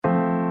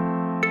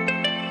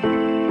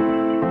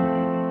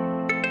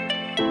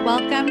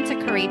Welcome to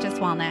Courageous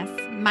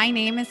Wellness. My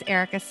name is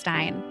Erica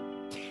Stein.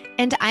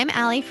 And I'm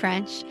Allie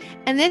French,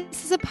 and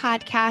this is a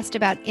podcast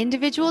about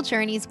individual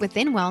journeys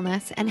within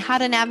wellness and how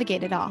to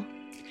navigate it all.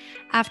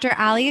 After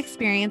Allie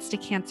experienced a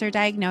cancer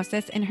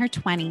diagnosis in her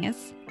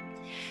 20s,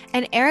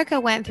 and Erica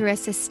went through a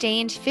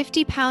sustained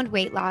 50-pound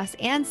weight loss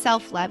and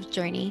self-love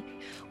journey,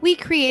 we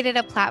created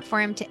a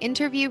platform to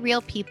interview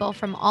real people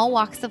from all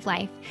walks of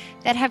life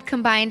that have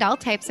combined all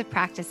types of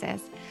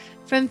practices.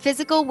 From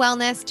physical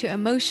wellness to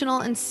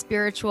emotional and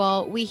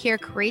spiritual, we hear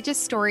courageous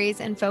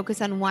stories and focus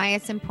on why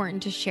it's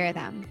important to share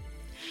them.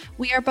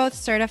 We are both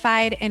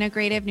certified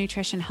integrative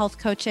nutrition health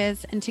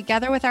coaches, and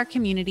together with our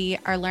community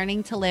are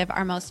learning to live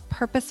our most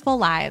purposeful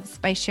lives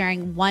by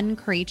sharing one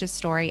courageous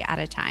story at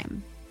a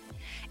time.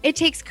 It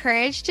takes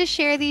courage to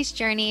share these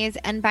journeys,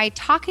 and by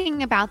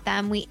talking about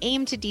them, we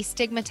aim to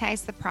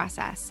destigmatize the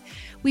process.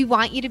 We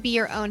want you to be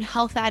your own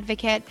health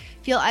advocate,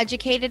 feel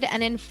educated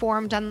and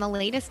informed on the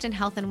latest in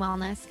health and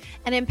wellness,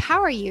 and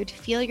empower you to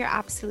feel your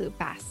absolute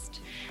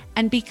best.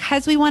 And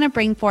because we want to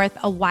bring forth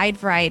a wide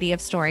variety of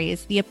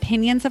stories, the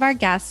opinions of our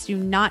guests do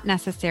not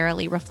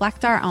necessarily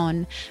reflect our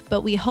own,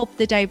 but we hope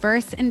the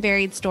diverse and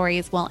varied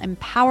stories will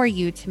empower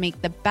you to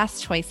make the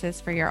best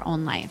choices for your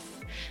own life.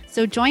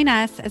 So join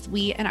us as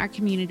we and our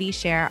community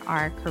share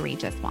our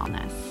courageous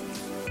wellness.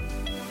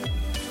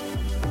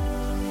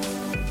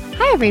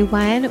 Hi,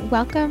 everyone.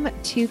 Welcome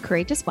to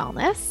Courageous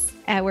Wellness.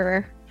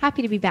 We're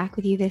happy to be back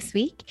with you this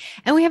week.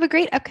 And we have a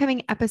great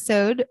upcoming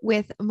episode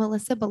with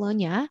Melissa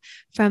Bologna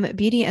from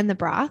Beauty in the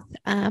Broth.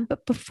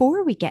 But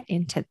before we get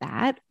into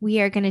that, we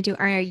are going to do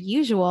our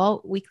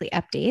usual weekly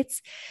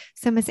updates.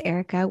 So Miss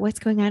Erica, what's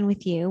going on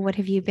with you? What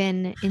have you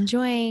been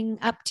enjoying,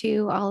 up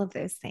to, all of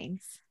those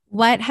things?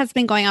 What has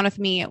been going on with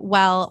me?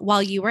 Well,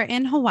 while you were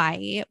in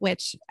Hawaii,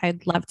 which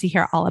I'd love to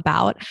hear all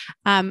about,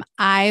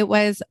 I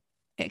was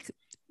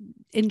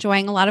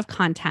enjoying a lot of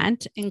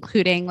content,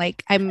 including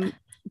I'm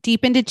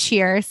deep into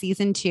Cheer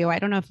season 2. I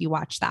don't know if you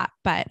watched that,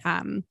 but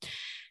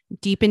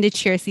deep into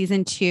Cheer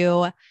season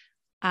 2,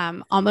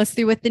 almost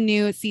through with the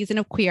new season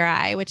of Queer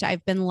Eye, which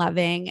I've been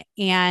loving.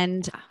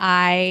 And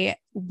I,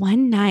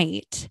 one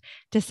night,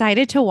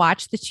 decided to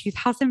watch the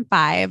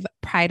 2005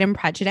 Pride and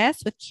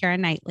Prejudice with Keira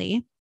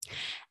Knightley.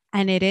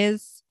 And it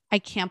is, I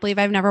can't believe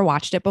I've never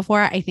watched it before.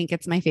 I think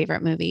it's my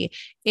favorite movie.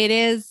 It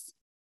is,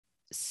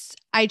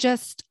 I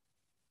just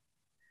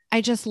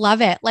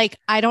love it.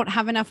 I don't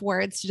have enough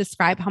words to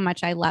describe how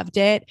much I loved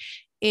it.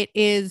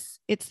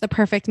 It's the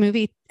perfect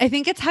movie. I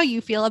think it's how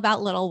you feel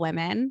about Little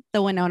Women,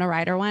 the Winona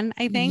Ryder one,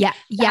 I think. Yeah.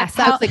 Yes.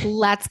 I was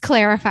let's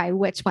clarify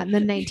which one, the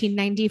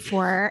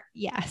 1994.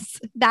 Yes.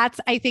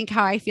 That's, I think,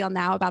 how I feel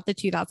now about the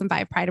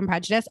 2005 Pride and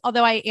Prejudice.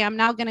 Although I am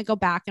now going to go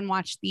back and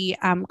watch the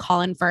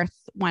Colin Firth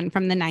one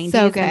from the 90s.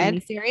 So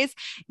good. Series.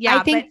 Yeah.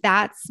 I think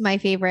that's my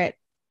favorite.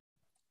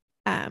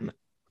 I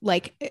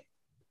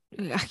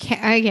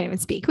can't even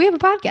speak. We have a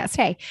podcast.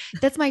 Hey,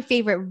 that's my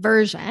favorite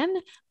version,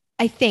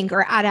 I think,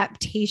 or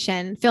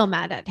film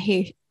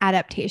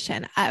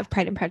adaptation of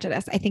Pride and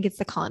Prejudice. I think it's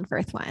the Colin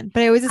Firth one,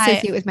 but I always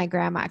associate it with my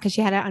grandma because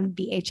she had it on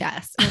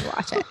VHS and I'd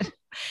watch it.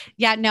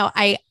 Yeah, no,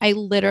 I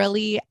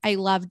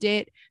loved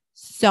it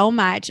so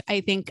much.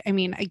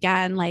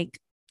 Again,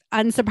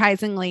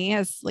 unsurprisingly,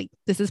 as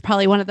this is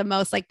probably one of the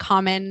most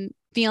common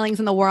feelings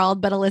in the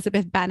world, but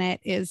Elizabeth Bennet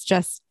is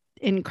just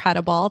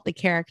incredible, the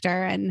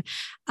character. And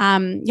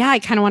I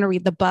kind of want to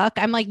read the book.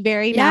 I'm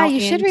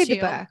should read the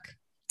book.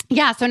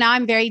 Yeah. So now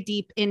I'm very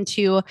deep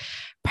into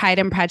Pride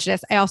and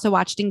Prejudice. I also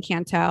watched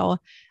Encanto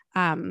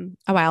a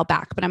while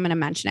back, but I'm going to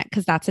mention it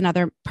because that's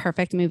another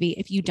perfect movie.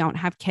 If you don't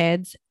have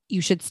kids,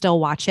 you should still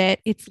watch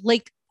it. It's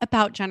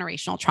about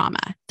generational trauma.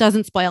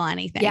 Doesn't spoil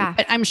anything. Yeah.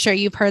 But I'm sure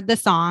you've heard the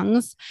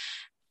songs,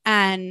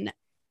 and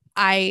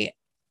I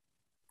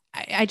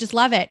just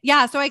love it.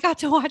 Yeah. So I got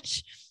to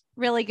watch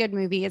really good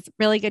movies,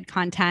 really good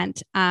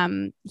content.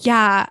 I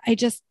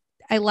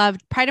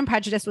loved Pride and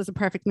Prejudice. Was a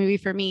perfect movie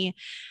for me.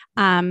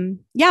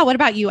 What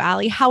about you,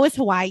 Allie? How was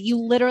Hawaii? You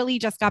literally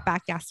just got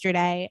back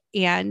yesterday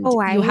and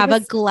you have a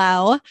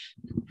glow.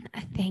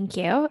 Thank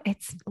you.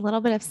 It's a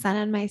little bit of sun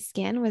on my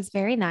skin. Was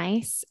very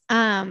nice.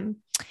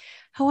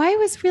 Hawaii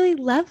was really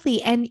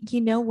lovely. And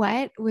you know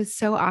what was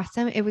so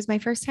awesome? It was my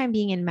first time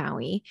being in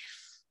Maui.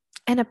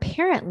 And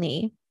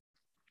apparently,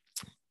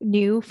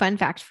 new fun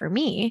fact for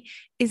me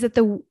is that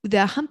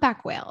the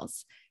humpback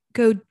whales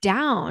go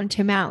down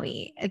to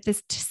Maui at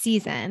this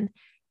season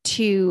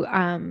to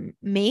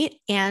mate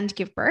and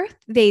give birth.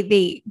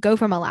 They go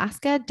from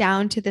Alaska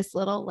down to this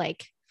little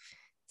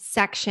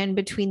section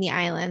between the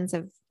islands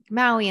of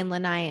Maui and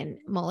Lanai and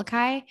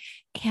Molokai,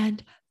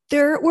 and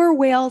there were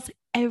whales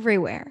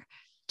everywhere,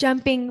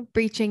 jumping,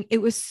 breaching. It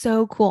was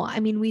so cool. I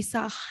mean, we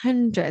saw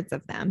hundreds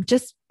of them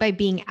just by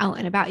being out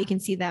and about. You can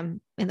see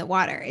them in the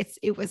water.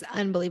 It was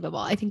unbelievable.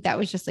 I think that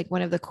was just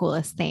one of the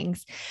coolest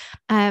things.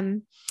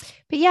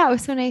 But yeah, it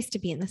was so nice to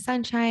be in the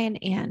sunshine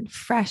and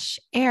fresh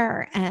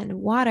air and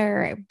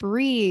water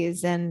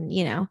breeze, and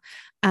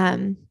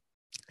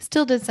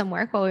still did some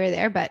work while we were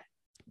there, but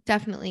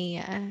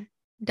definitely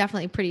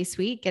pretty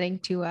sweet getting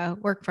to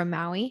work from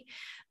Maui.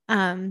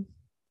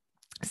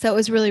 So it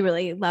was really,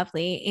 really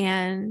lovely.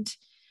 And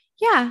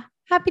yeah,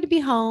 happy to be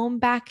home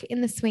back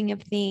in the swing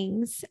of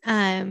things.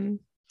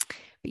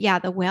 But yeah,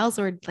 the whales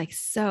were like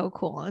so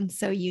cool and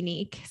so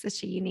unique,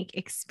 such a unique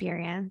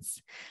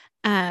experience.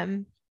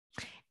 Um,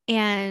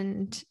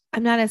 and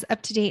I'm not as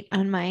up to date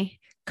on my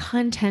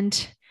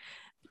content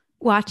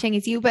watching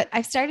as you, but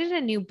I've started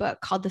a new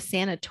book called The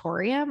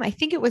Sanatorium. I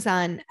think it was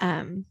on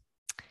I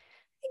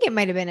think it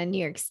might have been a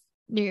New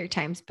York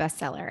Times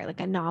bestseller, like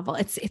a novel.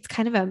 It's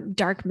kind of a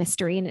dark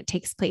mystery, and it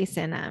takes place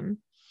in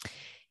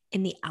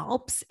the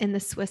Alps, in the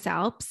Swiss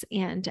Alps.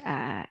 And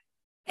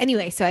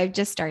anyway, so I've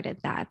just started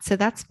that. So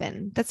that's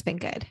been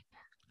good.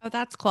 Oh,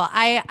 that's cool.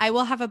 I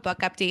will have a book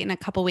update in a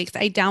couple weeks.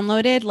 I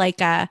downloaded like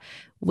a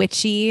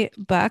witchy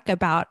book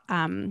about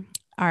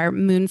our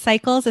moon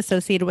cycles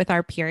associated with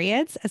our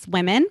periods as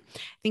women.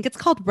 I think it's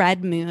called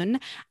Red Moon.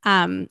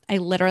 I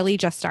literally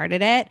just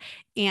started it.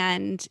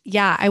 And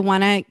yeah, I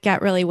want to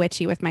get really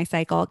witchy with my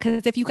cycle.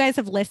 Because if you guys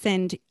have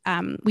listened,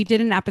 we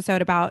did an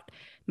episode about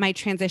my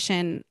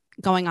transition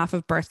going off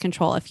of birth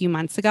control a few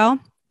months ago.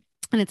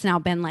 And it's now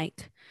been like,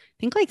 I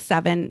think like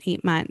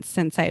 7-8 months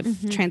since I've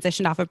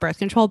transitioned off of birth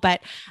control.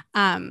 But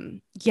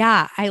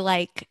yeah,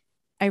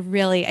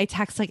 I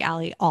text like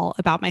Allie all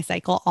about my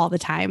cycle all the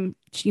time.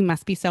 She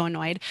must be so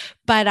annoyed.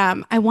 But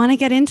I want to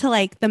get into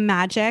like the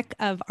magic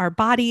of our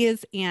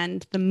bodies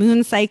and the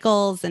moon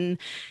cycles. And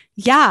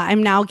yeah,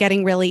 I'm now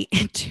getting really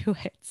into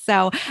it.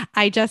 So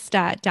I just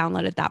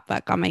downloaded that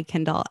book on my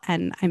Kindle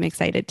and I'm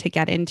excited to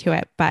get into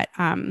it. But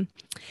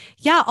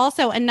yeah,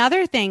 also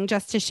another thing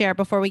just to share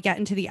before we get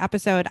into the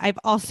episode, I've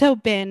also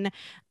been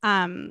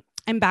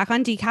I'm back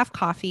on decaf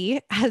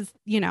coffee, as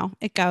you know,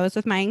 it goes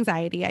with my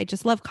anxiety. I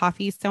just love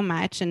coffee so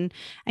much and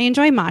I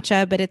enjoy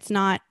matcha, but it's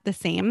not the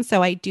same.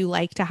 So I do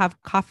like to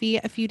have coffee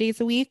a few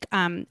days a week.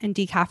 And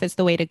decaf is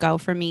the way to go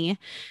for me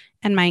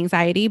and my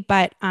anxiety.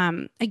 But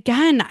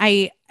again,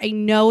 I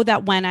know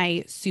that when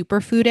I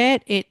superfood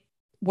it, it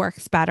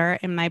works better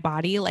in my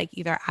body, like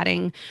either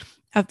adding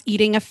of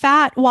eating a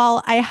fat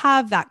while I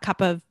have that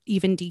cup of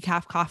even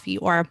decaf coffee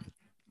or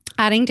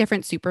adding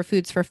different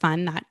superfoods for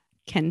fun that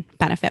can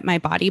benefit my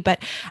body.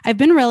 But I've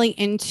been really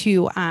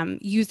into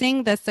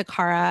using the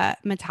Sakara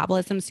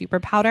Metabolism Super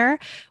Powder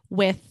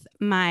with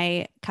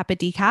my cup of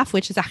decaf,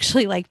 which is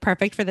actually like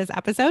perfect for this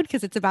episode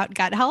because it's about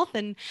gut health.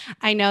 And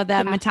I know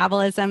the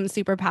Metabolism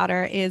Super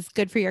Powder is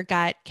good for your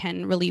gut,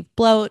 can relieve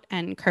bloat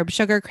and curb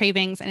sugar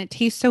cravings. And it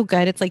tastes so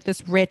good. It's like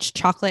this rich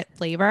chocolate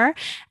flavor.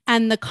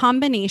 And the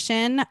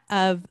combination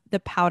of the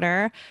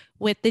powder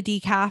with the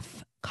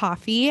decaf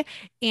coffee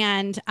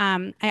and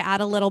I add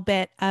a little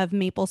bit of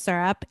maple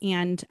syrup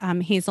and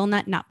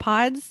hazelnut nut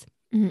pods.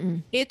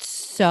 It's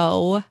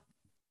so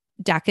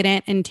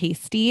decadent and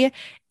tasty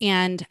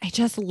and I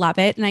just love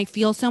it and I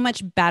feel so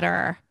much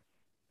better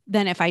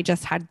than if I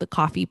just had the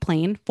coffee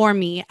plain for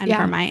me and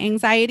for my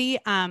anxiety.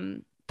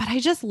 But I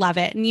just love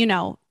it. And you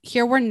know,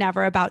 here we're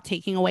never about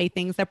taking away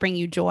things that bring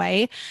you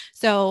joy.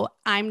 So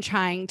I'm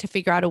trying to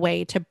figure out a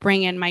way to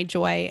bring in my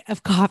joy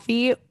of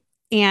coffee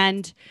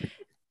and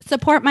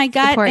support my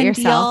gut and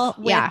yourself.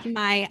 deal with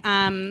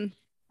my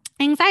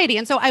anxiety.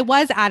 And so I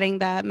was adding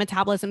the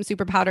Metabolism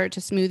Super Powder to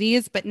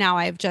smoothies, but now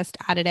I've just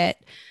added it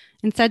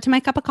instead to my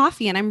cup of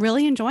coffee and I'm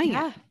really enjoying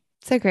it.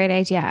 It's a great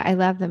idea. I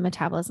love the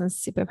Metabolism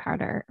Super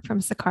Powder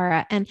from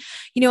Sakara. And,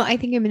 you know, I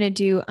think I'm going to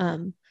do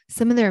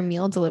some of their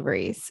meal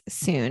deliveries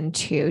soon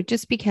too,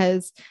 just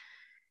because,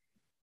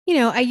 you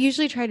know, I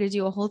usually try to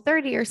do a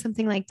Whole30 or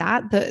something like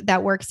that.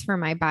 That works for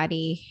my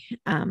body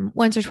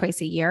once or twice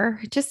a year,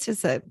 just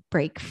as a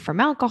break from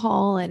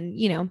alcohol and,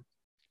 you know,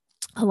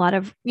 a lot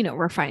of, you know,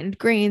 refined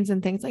grains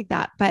and things like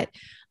that. But,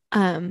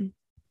 and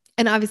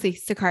obviously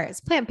Sakara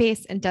is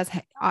plant-based and does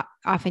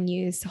often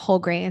use whole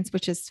grains,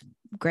 which is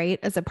great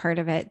as a part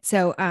of it.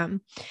 So,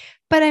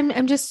 but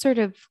I'm just sort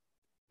of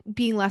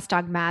being less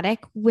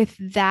dogmatic with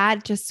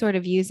that, just sort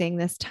of using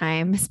this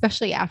time,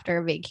 especially after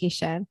a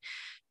vacation,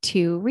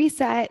 to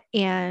reset.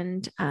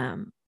 And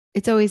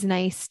it's always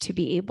nice to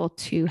be able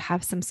to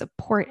have some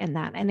support in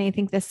that. And I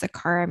think the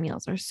Sakara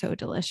meals are so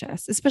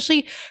delicious,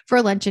 especially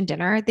for lunch and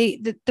dinner.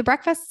 The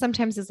breakfast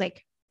sometimes is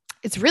like,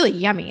 it's really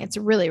yummy. It's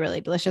really,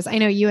 really delicious. I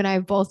know you and I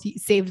have both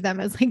saved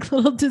them as like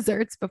little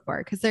desserts before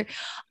because they're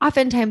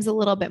oftentimes a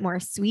little bit more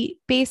sweet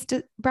based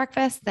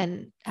breakfast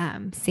than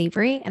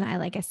savory. And I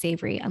like a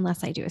savory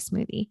unless I do a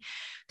smoothie.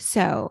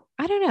 So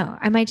I don't know.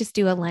 I might just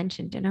do a lunch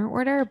and dinner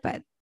order,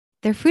 but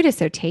their food is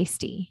so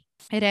tasty.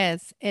 It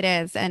is. It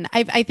is. And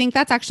I think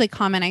that's actually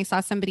common. I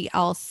saw somebody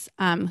else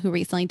who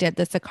recently did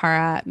the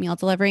Sakara meal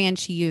delivery and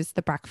she used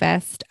the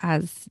breakfast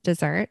as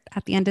dessert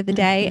at the end of the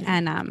day.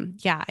 And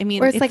yeah, I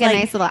mean, or it's like a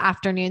nice little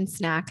afternoon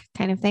snack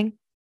kind of thing.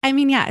 I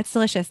mean, yeah, it's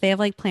delicious. They have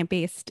like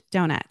plant-based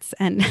donuts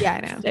and yeah, I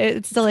know.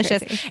 It's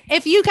delicious.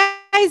 If you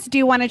guys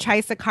do want to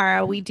try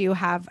Sakara, we do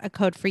have a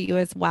code for you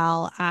as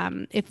well.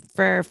 If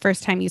for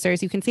first-time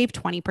users, you can save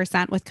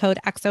 20% with code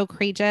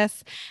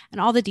XOCourageous and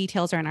all the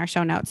details are in our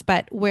show notes,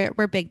 but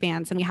we're big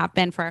fans and we have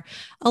been for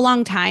a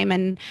long time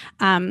and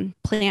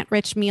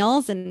plant-rich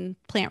meals and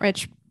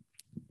plant-rich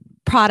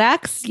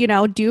products,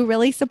 do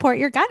really support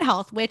your gut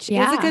health, which is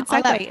a good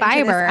all that segue into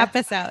fiber. this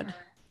episode.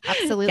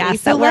 Absolutely.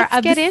 Yes, so that we're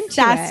let's get into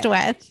obsessed it.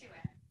 with.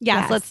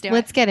 Yes, let's do it.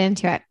 Let's get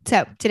into it.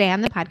 So today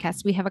on the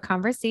podcast, we have a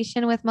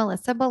conversation with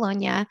Melissa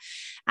Bologna,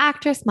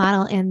 actress,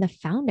 model, and the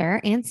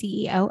founder and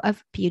CEO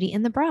of Beauty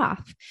in the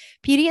Broth.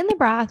 Beauty in the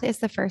Broth is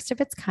the first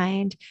of its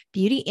kind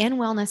beauty and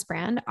wellness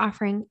brand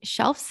offering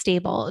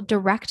shelf-stable,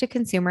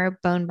 direct-to-consumer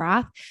bone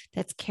broth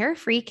that's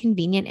carefree,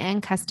 convenient,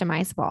 and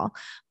customizable.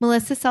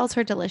 Melissa sells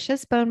her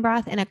delicious bone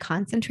broth in a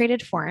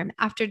concentrated form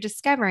after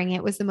discovering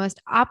it was the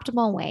most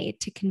optimal way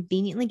to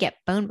conveniently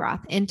get bone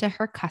broth into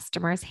her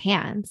customers'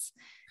 hands.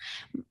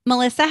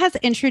 Melissa has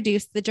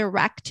introduced the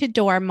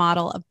direct-to-door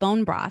model of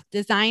bone broth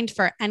designed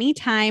for any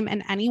time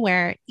and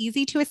anywhere,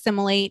 easy to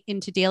assimilate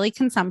into daily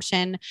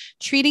consumption,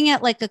 treating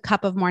it like a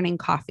cup of morning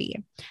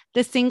coffee.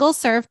 The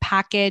single-serve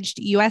packaged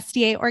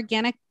USDA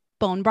organic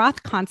bone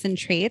broth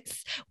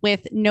concentrates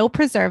with no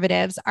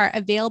preservatives are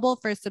available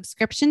for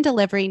subscription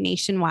delivery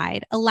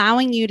nationwide,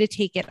 allowing you to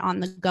take it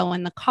on the go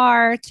in the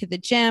car, to the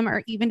gym,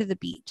 or even to the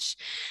beach.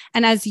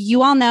 And as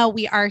you all know,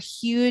 we are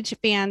huge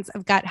fans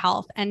of gut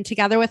health. And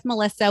together with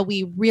Melissa,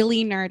 we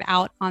really nerd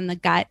out on the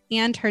gut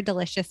and her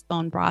delicious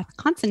bone broth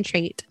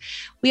concentrate.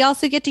 We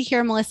also get to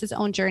hear Melissa's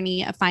own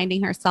journey of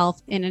finding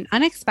herself in an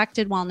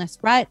unexpected wellness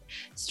rut,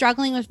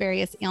 struggling with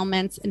various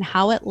ailments, and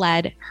how it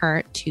led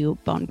her to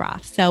bone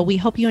broth. So we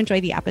hope you enjoy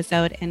the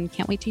episode and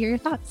can't wait to hear your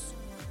thoughts.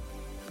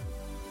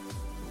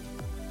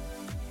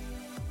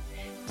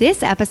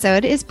 This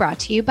episode is brought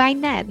to you by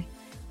Ned.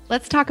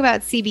 Let's talk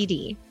about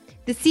CBD.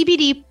 The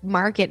CBD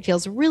market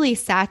feels really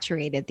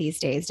saturated these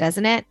days,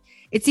 doesn't it?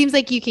 It seems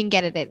like you can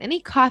get it at any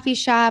coffee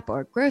shop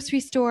or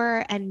grocery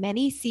store, and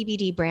many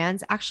CBD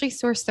brands actually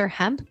source their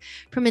hemp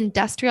from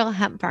industrial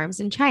hemp farms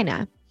in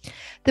China.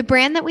 The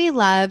brand that we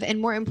love, and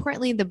more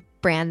importantly, the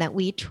brand that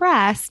we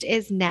trust,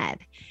 is Ned.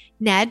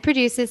 Ned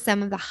produces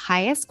some of the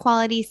highest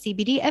quality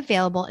CBD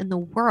available in the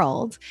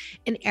world,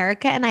 and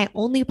Erica and I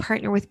only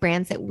partner with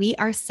brands that we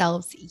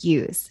ourselves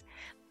use.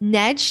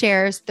 Ned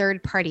shares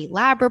third-party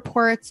lab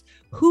reports,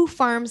 who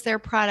farms their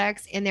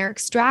products, and their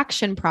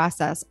extraction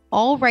process,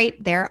 all right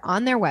there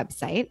on their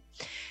website.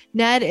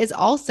 Ned is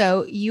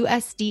also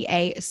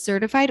USDA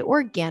certified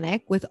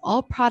organic, with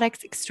all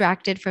products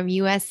extracted from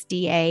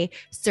USDA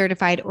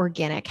certified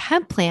organic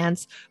hemp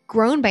plants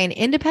grown by an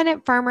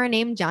independent farmer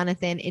named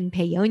Jonathan in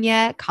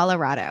Paonia,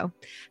 Colorado.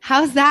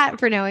 How's that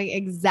for knowing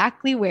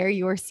exactly where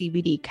your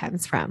CBD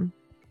comes from?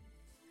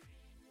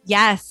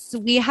 Yes,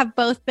 we have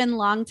both been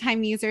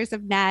longtime users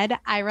of Ned.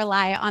 I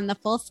rely on the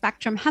full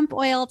spectrum hemp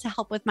oil to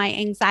help with my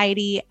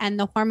anxiety, and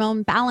the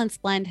hormone balance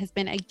blend has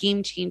been a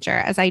game changer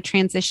as I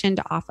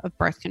transitioned off of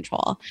birth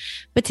control.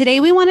 But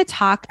today we want to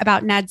talk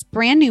about Ned's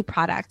brand new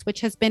product,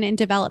 which has been in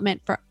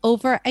development for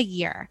over a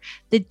year,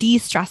 the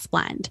De-Stress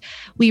Blend.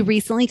 We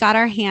recently got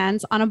our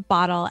hands on a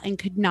bottle and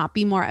could not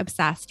be more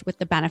obsessed with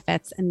the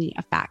benefits and the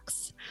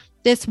effects.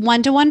 This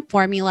one-to-one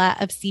formula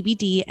of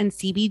CBD and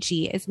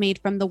CBG is made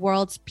from the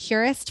world's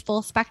purest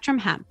full-spectrum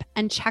hemp,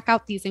 and check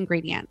out these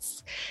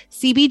ingredients.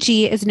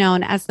 CBG is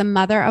known as the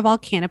mother of all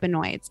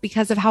cannabinoids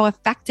because of how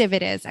effective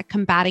it is at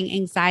combating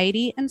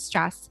anxiety and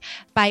stress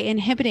by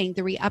inhibiting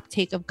the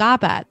reuptake of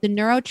GABA, the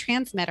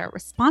neurotransmitter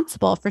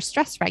responsible for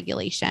stress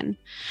regulation.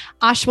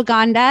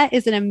 Ashwagandha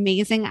is an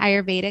amazing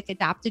Ayurvedic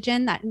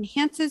adaptogen that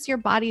enhances your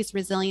body's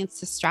resilience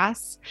to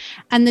stress,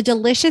 and the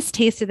delicious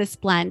taste of this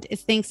blend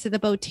is thanks to the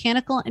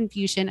botanical infusion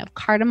of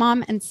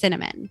cardamom and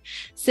cinnamon.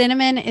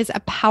 Cinnamon is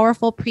a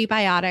powerful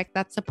prebiotic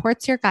that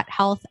supports your gut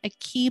health, a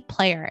key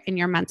player in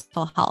your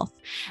mental health.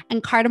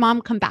 And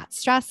cardamom combats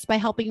stress by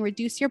helping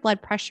reduce your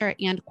blood pressure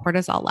and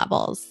cortisol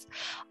levels.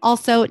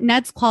 Also,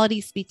 Ned's quality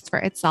speaks for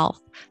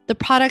itself. The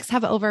products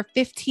have over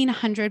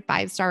 1,500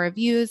 five-star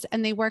reviews,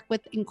 and they work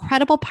with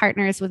incredible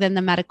partners within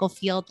the medical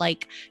field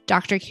like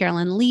Dr.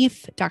 Carolyn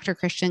Leaf, Dr.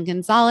 Christian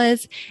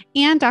Gonzalez,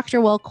 and Dr.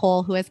 Will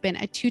Cole, who has been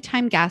a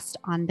two-time guest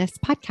on this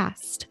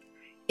podcast.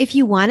 If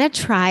you want to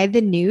try the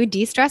new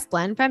De-Stress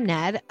Blend from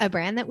Ned, a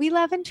brand that we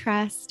love and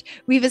trust,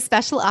 we have a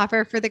special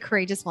offer for the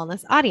Courageous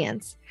Wellness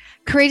audience.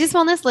 Courageous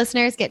Wellness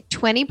listeners get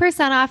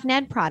 20% off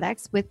Ned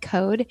products with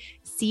code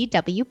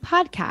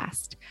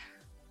CWPodcast.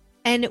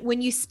 And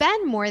when you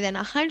spend more than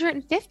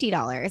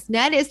 $150,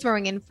 Ned is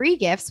throwing in free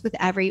gifts with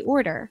every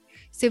order.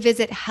 So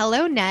visit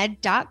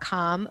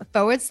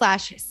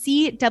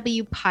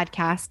helloned.com/CW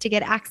podcast to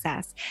get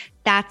access.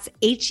 That's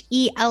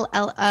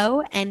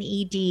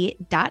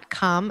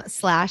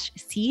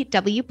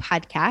HELLONED.com/CW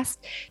podcast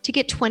to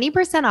get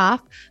 20%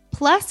 off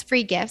plus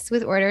free gifts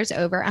with orders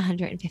over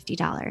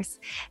 $150.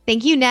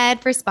 Thank you,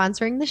 Ned, for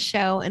sponsoring the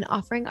show and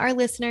offering our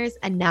listeners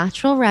a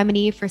natural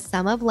remedy for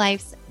some of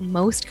life's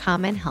most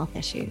common health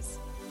issues.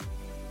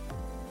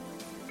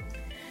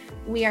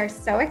 We are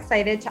so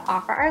excited to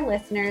offer our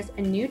listeners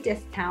a new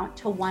discount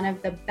to one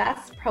of the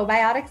best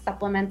probiotic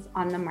supplements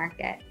on the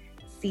market,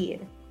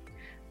 Seed.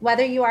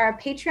 Whether you are a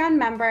Patreon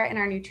member in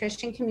our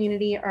nutrition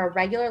community or a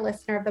regular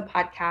listener of the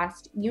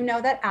podcast, you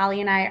know that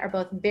Allie and I are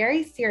both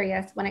very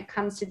serious when it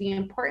comes to the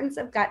importance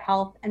of gut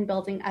health and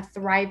building a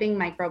thriving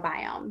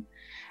microbiome.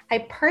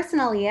 I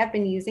personally have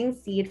been using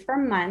Seed for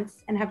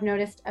months and have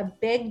noticed a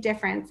big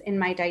difference in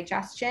my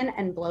digestion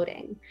and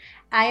bloating.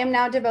 I am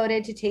now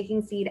devoted to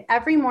taking Seed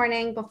every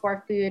morning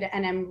before food,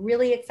 and I'm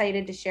really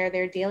excited to share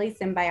their daily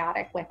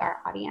symbiotic with our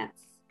audience.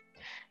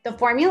 The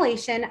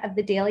formulation of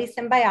the Daily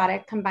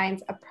Symbiotic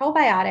combines a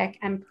probiotic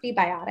and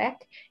prebiotic,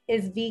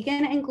 is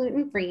vegan and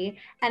gluten-free,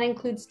 and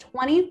includes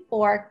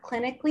 24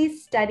 clinically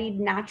studied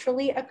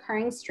naturally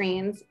occurring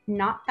strains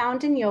not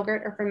found in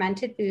yogurt or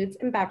fermented foods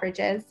and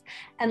beverages,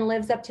 and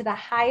lives up to the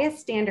highest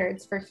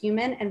standards for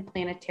human and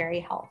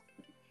planetary health.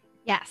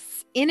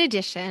 Yes. In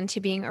addition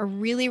to being a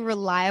really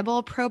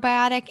reliable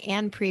probiotic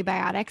and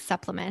prebiotic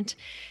supplement,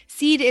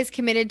 Seed is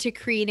committed to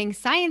creating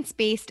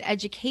science-based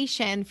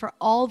education for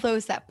all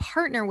those that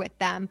partner with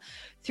them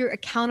through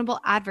accountable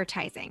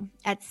advertising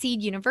at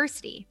Seed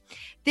University.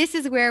 This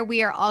is where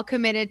we are all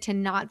committed to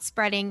not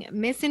spreading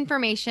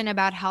misinformation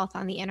about health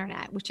on the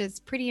internet, which is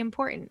pretty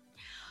important.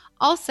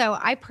 Also,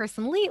 I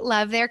personally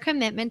love their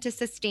commitment to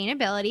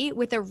sustainability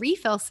with a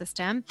refill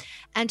system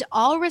and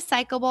all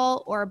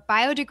recyclable or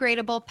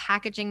biodegradable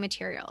packaging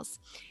materials.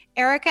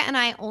 Erica and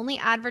I only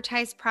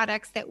advertise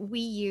products that we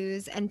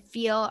use and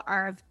feel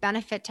are of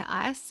benefit to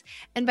us,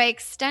 and by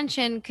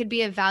extension, could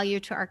be of value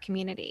to our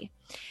community.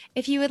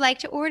 If you would like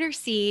to order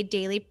Seed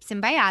Daily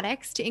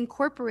Symbiotics to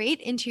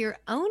incorporate into your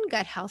own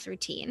gut health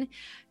routine,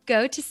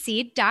 go to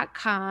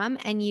seed.com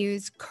and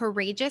use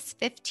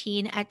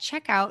Courageous15 at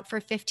checkout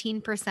for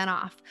 15%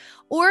 off,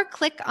 or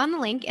click on the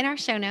link in our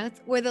show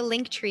notes or the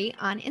link tree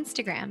on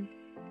Instagram.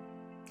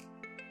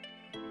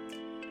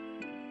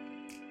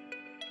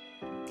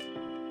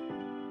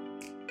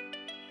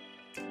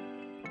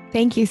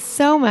 Thank you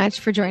so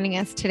much for joining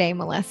us today,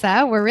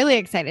 Melissa. We're really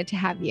excited to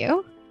have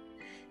you.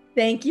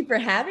 Thank you for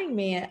having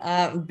me.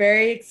 I'm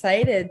very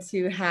excited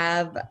to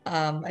have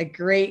a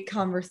great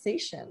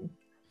conversation.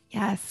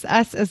 Yes,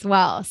 us as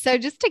well. So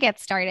just to get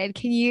started,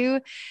 can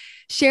you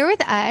share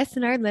with us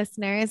and our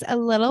listeners a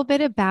little bit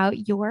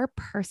about your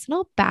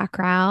personal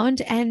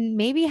background and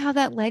maybe how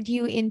that led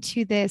you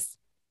into this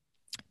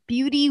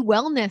beauty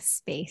wellness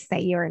space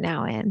that you are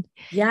now in?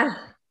 Yeah,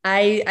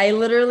 I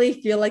literally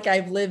feel like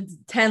I've lived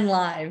 10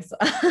 lives.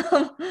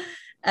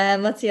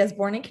 And let's see, I was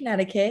born in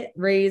Connecticut,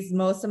 raised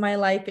most of my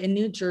life in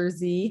New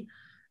Jersey,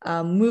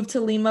 moved to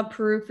Lima,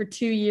 Peru for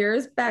 2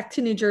 years, back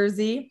to New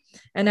Jersey.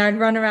 And I'd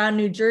run around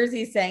New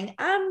Jersey saying,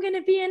 I'm going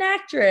to be an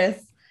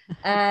actress.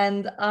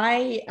 And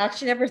I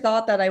actually never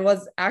thought that I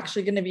was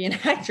actually going to be an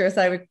actress.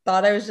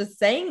 Thought I was just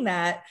saying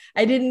that.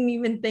 I didn't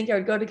even think I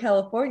would go to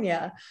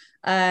California.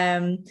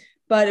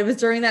 But it was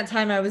during that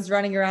time I was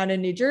running around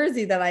in New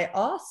Jersey that I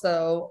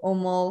also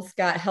almost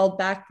got held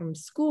back from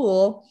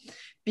school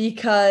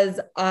because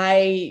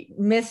I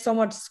missed so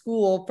much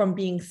school from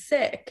being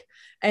sick.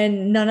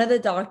 And none of the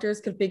doctors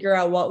could figure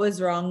out what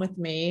was wrong with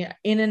me,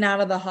 in and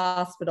out of the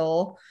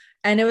hospital.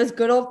 And it was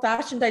good old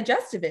fashioned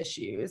digestive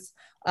issues.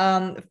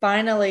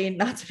 Finally,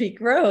 not to be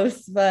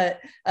gross, but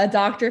a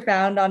doctor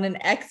found on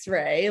an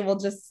x-ray, we'll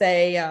just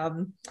say,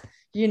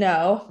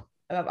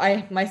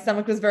 my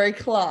stomach was very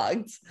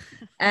clogged.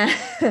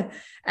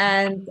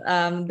 And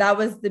that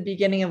was the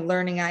beginning of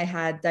learning I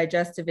had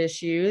digestive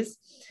issues.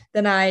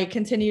 Then I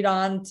continued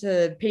on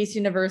to Pace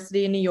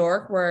University in New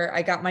York, where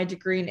I got my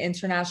degree in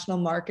international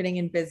marketing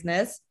and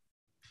business.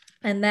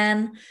 And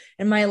then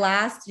in my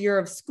last year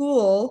of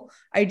school,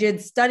 I did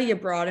study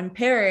abroad in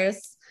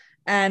Paris.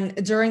 And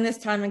during this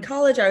time in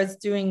college, I was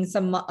doing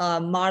some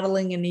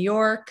modeling in New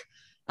York.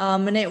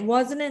 And it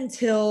wasn't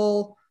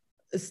until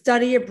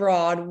study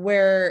abroad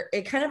where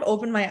it kind of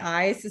opened my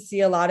eyes to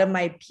see a lot of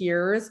my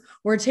peers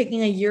were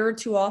taking a year or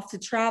two off to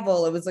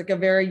travel. It was like a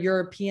very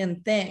European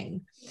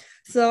thing.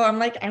 So I'm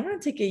like, I want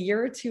to take a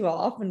year or two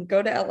off and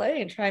go to LA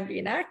and try and be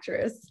an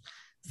actress.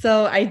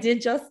 So I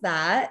did just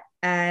that,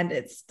 and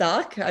it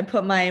stuck. I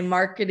put my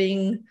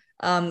marketing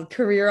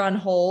career on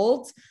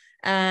hold,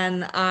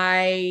 and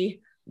I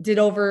did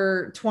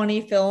over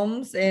 20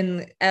 films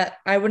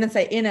I wouldn't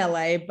say in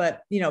LA,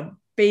 but,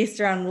 based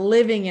around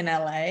living in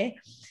LA.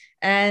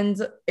 And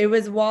it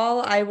was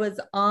while I was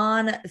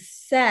on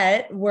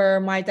set where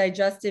my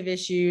digestive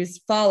issues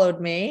followed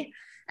me.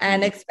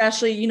 And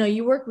especially,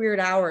 you work weird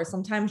hours.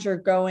 Sometimes you're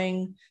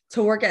going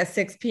to work at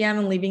 6 p.m.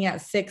 and leaving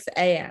at 6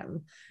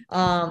 a.m.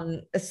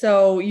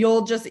 So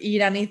you'll just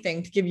eat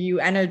anything to give you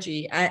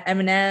energy,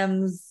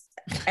 M&Ms,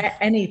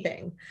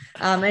 anything.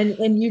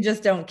 And you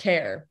just don't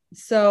care.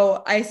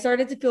 So I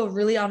started to feel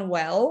really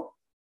unwell.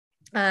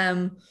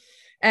 And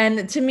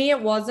to me, it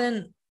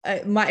wasn't,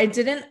 it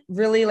didn't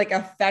really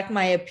affect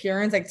my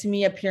appearance. To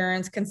me,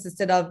 appearance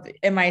consisted of,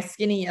 am I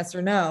skinny? Yes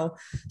or no.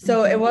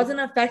 So it wasn't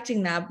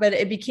affecting that, but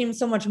it became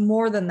so much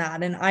more than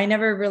that. And I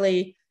never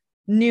really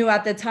knew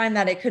at the time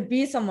that it could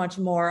be so much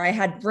more. I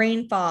had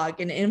brain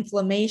fog and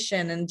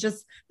inflammation and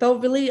just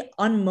felt really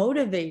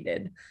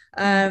unmotivated.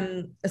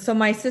 So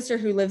my sister,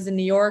 who lives in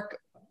New York,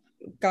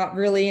 got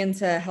really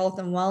into health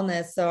and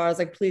wellness. So I was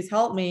like, please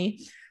help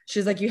me.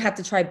 She's like, you have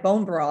to try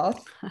bone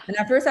broth. And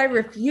at first I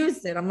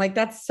refused it. I'm like,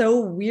 that's so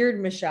weird,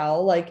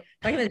 Michelle. Like,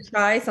 I'm going to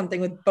try something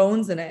with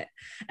bones in it.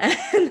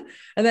 And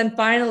then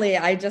finally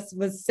I just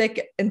was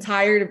sick and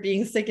tired of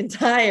being sick and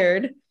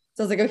tired.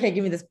 So I was like, okay,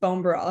 give me this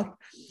bone broth.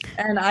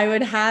 And I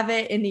would have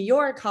it in New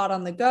York, hot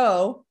on the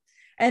go.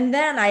 And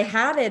then I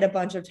had it a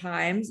bunch of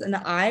times and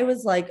I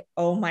was like,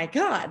 oh my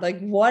God, like,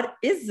 what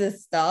is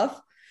this stuff?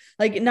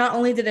 Like, not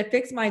only did it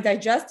fix my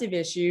digestive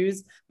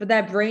issues, but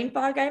that brain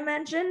fog I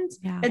mentioned,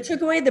 it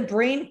took away the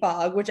brain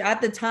fog, which at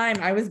the time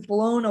I was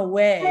blown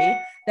away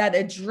that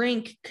a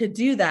drink could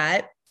do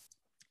that.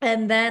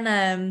 And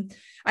then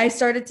I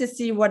started to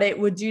see what it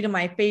would do to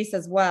my face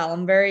as well.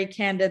 I'm very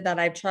candid that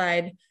I've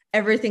tried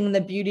everything in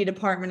the beauty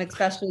department,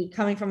 especially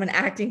coming from an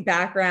acting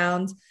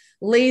background,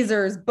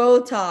 lasers,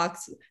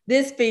 Botox,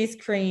 this face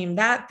cream,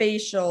 that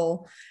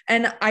facial.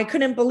 And I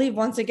couldn't believe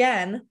once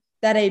again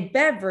that a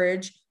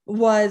beverage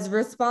was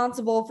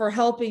responsible for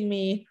helping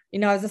me. You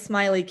know, I was a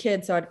smiley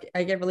kid, so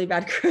I get really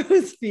bad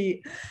crow's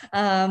feet.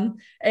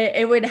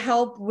 It would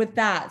help with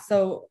that.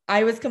 So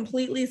I was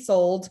completely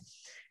sold.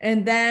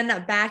 And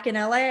then back in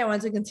LA, I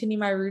wanted to continue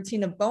my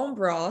routine of bone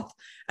broth.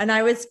 And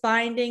I was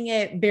finding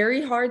it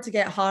very hard to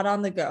get hot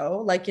on the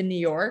go, like in New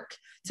York,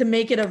 to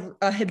make it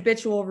a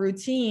habitual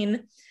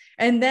routine.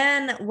 And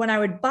then when I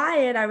would buy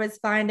it, I was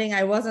finding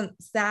I wasn't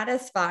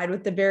satisfied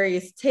with the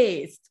various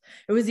tastes.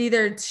 It was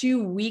either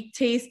too weak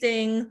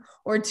tasting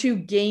or too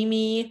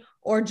gamey,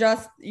 or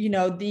just, you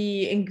know,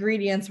 the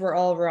ingredients were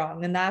all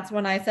wrong. And that's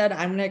when I said,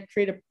 I'm going to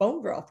create a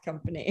bone broth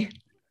company.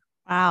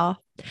 Wow.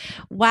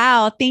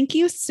 Wow. Thank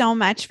you so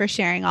much for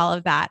sharing all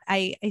of that.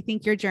 I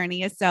think your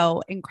journey is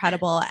so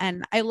incredible.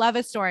 And I love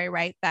a story,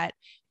 right? That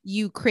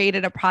you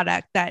created a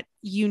product that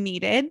you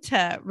needed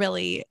to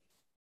really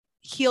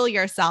heal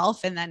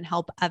yourself and then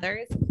help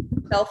others.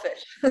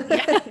 Selfish.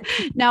 Yeah.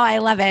 No, I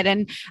love it.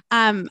 And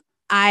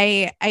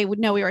I would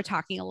know we were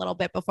talking a little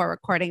bit before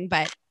recording,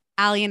 but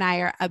Allie and I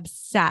are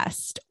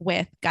obsessed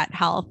with gut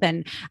health,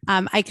 and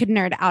I could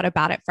nerd out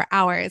about it for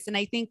hours. And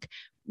I think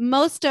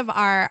most of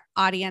our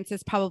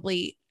audiences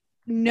probably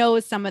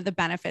knows some of the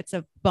benefits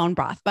of bone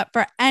broth, but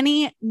for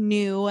any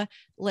new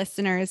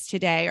listeners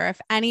today, or if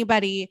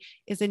anybody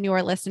is a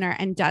newer listener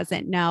and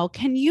doesn't know,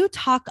 can you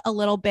talk a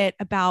little bit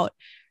about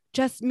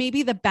just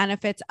maybe the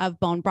benefits of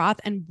bone broth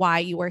and why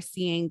you are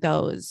seeing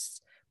those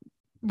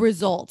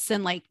results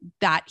and like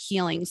that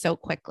healing so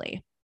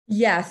quickly?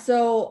 Yeah.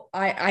 So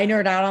I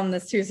nerd out on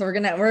this too. So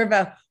we're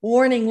about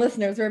warning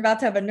listeners, we're about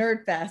to have a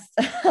nerd fest.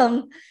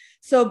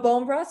 So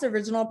bone broth's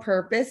original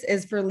purpose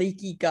is for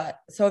leaky gut.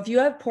 So if you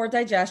have poor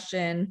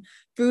digestion,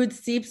 food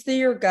seeps through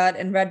your gut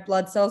and red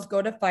blood cells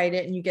go to fight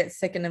it and you get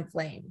sick and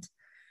inflamed.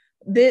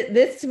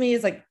 This to me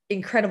is like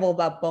incredible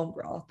about bone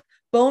broth.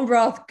 Bone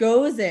broth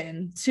goes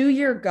in to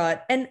your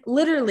gut and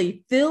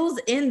literally fills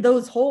in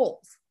those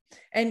holes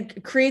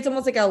and creates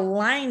almost like a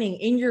lining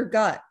in your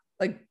gut.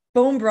 Like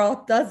bone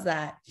broth does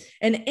that.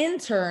 And in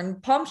turn,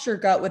 pumps your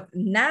gut with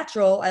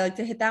natural, I like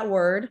to hit that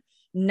word,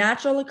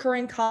 natural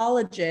occurring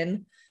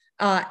collagen,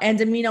 and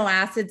amino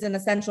acids and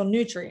essential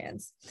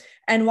nutrients.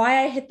 And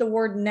why I hit the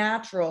word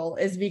natural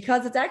is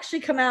because it's actually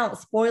come out,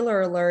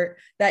 spoiler alert,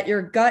 that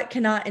your gut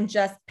cannot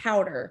ingest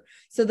powder.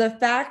 So the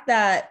fact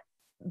that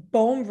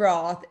bone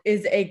broth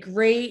is a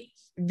great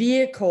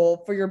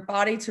vehicle for your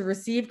body to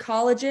receive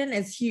collagen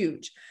is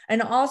huge.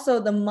 And also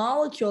the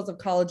molecules of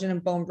collagen in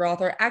bone broth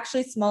are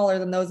actually smaller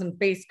than those in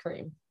face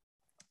cream.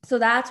 So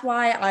that's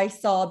why I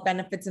saw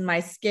benefits in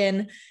my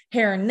skin,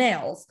 hair, and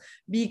nails,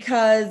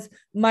 because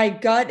my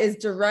gut is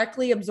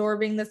directly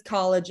absorbing this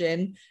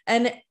collagen.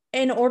 And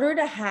in order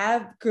to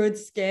have good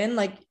skin,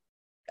 like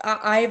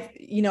I've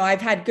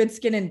had good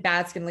skin and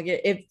bad skin, like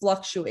it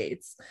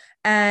fluctuates,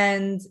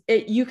 and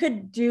you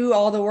could do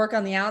all the work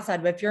on the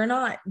outside, but if you're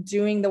not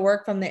doing the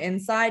work from the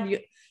inside,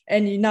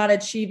 and you're not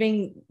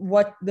achieving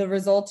what the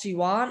results you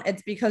want,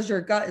 it's because your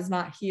gut is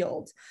not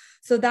healed.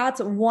 So that's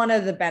one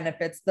of the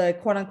benefits, the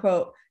quote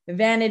unquote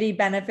vanity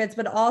benefits,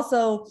 but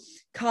also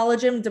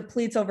collagen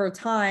depletes over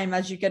time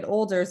as you get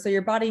older. So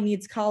your body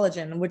needs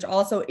collagen, which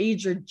also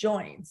aids your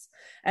joints.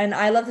 And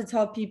I love to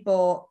tell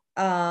people,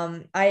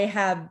 I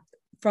have,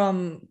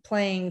 from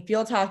playing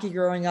field hockey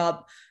growing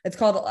up, it's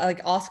called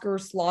like Oscar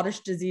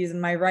Slottish disease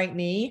in my right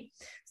knee.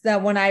 So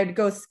that when I would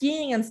go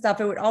skiing and stuff,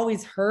 it would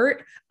always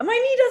hurt. My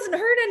knee doesn't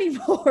hurt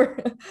anymore.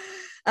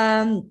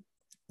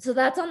 So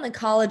that's on the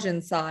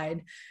collagen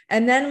side.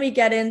 And then we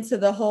get into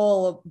the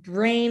whole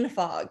brain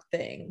fog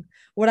thing.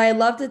 What I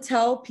love to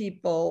tell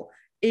people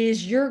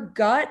is your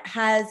gut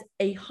has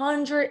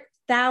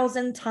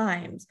 100,000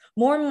 times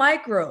more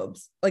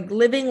microbes, like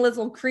living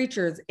little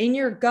creatures in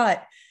your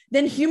gut,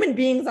 than human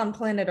beings on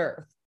planet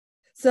Earth.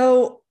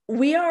 So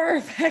we are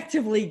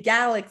effectively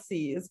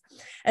galaxies.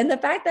 And the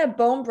fact that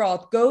bone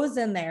broth goes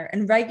in there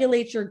and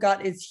regulates your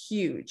gut is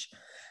huge.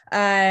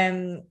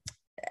 And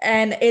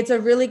it's a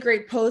really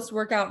great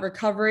post-workout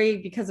recovery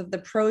because of the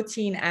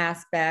protein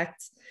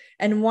aspect.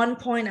 And one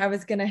point I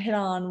was going to hit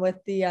on with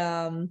the,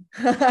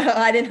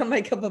 I didn't have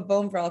my cup of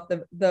bone broth,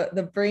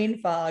 the brain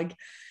fog.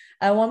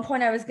 At one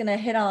point I was going to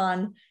hit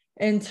on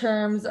in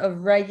terms of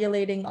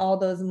regulating all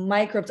those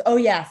microbes. Oh,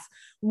 yes.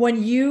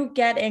 When you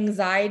get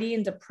anxiety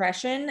and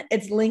depression,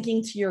 it's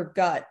linking to your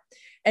gut.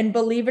 And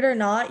believe it or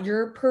not,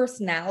 your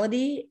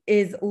personality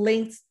is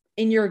linked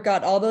in your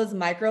gut. All those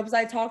microbes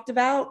I talked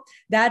about,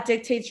 that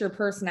dictates your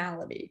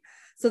personality.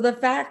 So the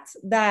fact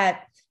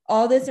that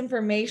all this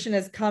information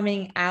is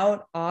coming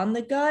out on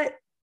the gut,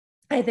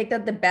 I think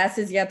that the best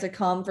is yet to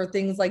come for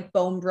things like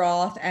bone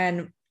broth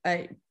and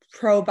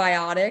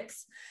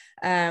probiotics,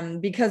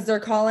 because they're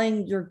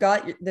calling your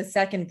gut the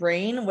second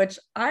brain, which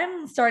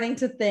I'm starting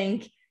to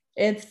think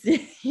it's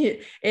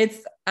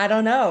I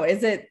don't know,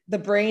 is it the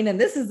brain and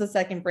this is the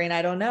second brain?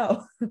 I don't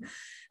know.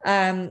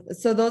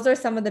 So those are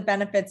some of the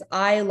benefits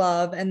I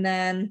love. And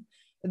then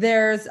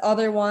there's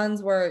other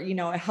ones where, you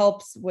know, it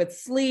helps with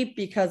sleep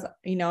because,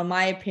 you know, in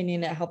my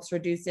opinion, it helps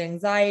reduce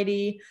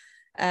anxiety.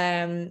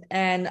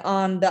 And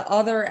on the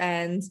other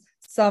end,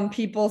 some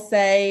people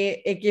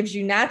say it gives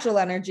you natural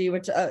energy,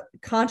 which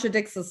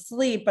contradicts the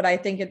sleep, but I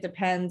think it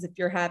depends if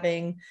you're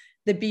having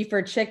the beef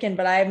or chicken,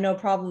 but I have no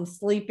problem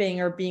sleeping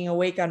or being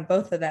awake on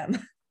both of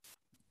them.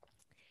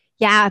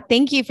 Yeah,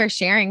 thank you for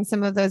sharing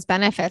some of those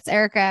benefits,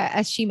 Erica.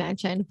 As she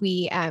mentioned,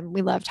 we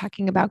love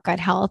talking about gut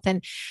health,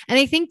 and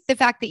I think the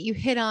fact that you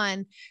hit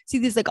on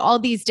there's like all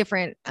these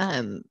different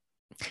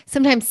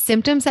sometimes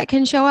symptoms that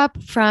can show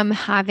up from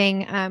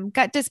having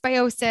gut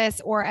dysbiosis,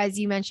 or as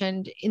you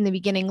mentioned in the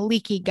beginning,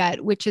 leaky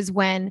gut, which is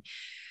when,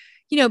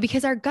 you know,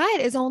 because our gut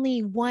is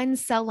only one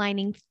cell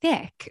lining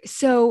thick.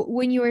 So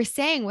when you were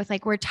saying with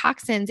like where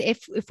toxins,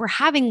 if we're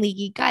having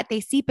leaky gut, they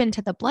seep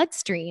into the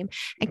bloodstream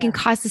and can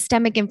cause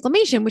systemic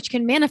inflammation, which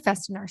can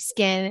manifest in our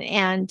skin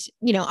and,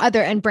 you know,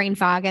 and brain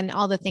fog and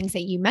all the things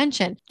that you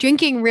mentioned.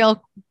 Drinking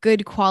real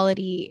good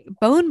quality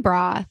bone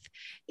broth,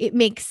 it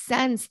makes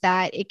sense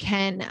that it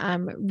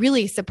can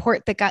really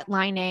support the gut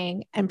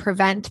lining and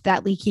prevent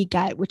that leaky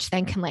gut, which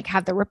then can like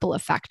have the ripple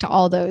effect to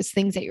all those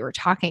things that you were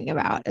talking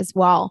about as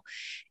well.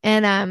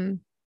 And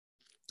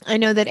I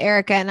know that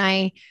Erica and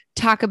I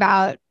talk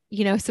about,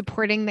 you know,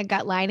 supporting the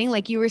gut lining,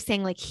 like you were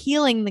saying, like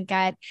healing the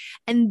gut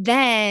and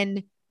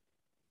then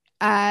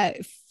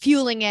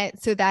fueling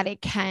it so that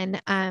it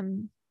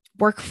can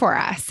work for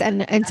us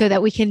and so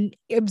that we can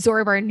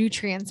absorb our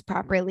nutrients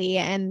properly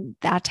and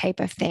that type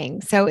of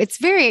thing. So it's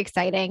very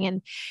exciting.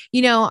 And,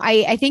 you know,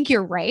 I think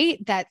you're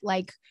right that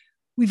like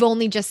we've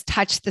only just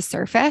touched the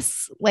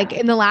surface, like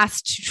in the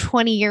last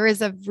 20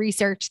 years of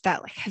research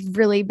that like has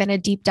really been a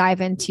deep dive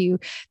into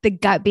the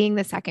gut being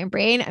the second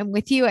brain. And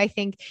with you, I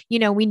think, you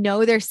know, we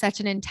know there's such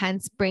an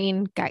intense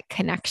brain gut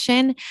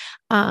connection.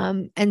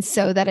 And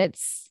so that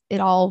it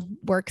all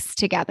works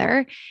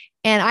together.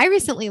 And I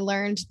recently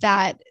learned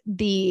that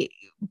the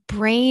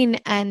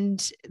brain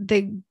and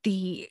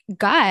the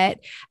gut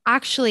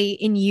actually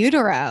in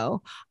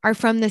utero are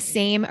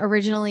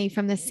originally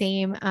from the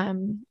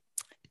same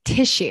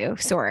tissue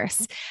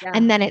source. Yeah.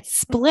 And then it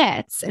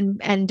splits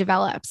and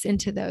develops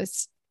into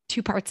those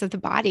two parts of the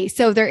body.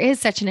 So there is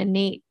such an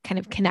innate kind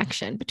of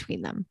connection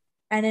between them.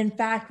 And in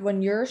fact,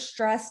 when you're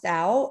stressed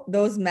out,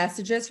 those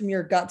messages from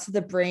your gut to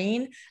the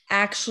brain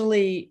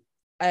actually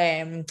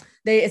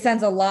it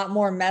sends a lot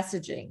more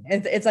messaging.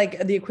 It's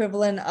like the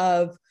equivalent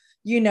of,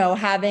 you know,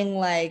 having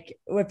like,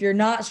 if you're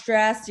not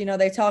stressed, you know,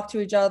 they talk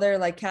to each other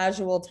like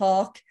casual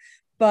talk,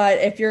 but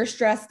if you're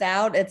stressed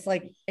out, it's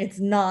like, it's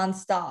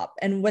nonstop.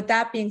 And with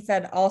that being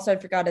said, also, I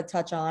forgot to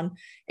touch on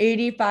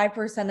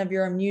 85% of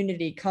your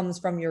immunity comes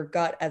from your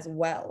gut as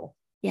well.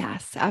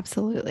 Yes,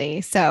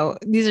 absolutely. So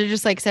these are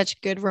just like such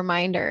good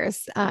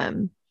reminders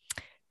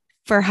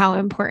for how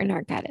important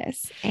our gut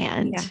is.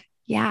 And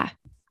yeah.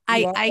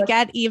 I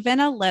get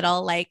even a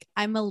little like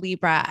I'm a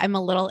Libra, I'm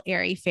a little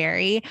airy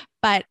fairy,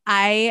 but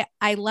I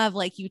love,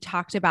 like you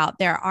talked about,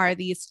 there are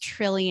these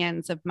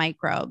trillions of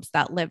microbes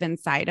that live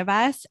inside of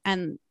us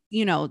and,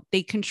 you know,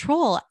 they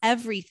control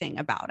everything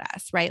about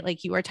us, right?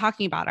 Like you were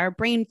talking about our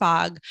brain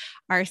fog,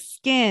 our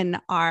skin,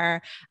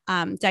 our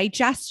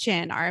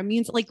digestion, our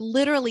immune, like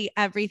literally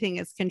everything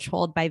is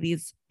controlled by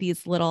these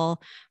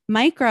little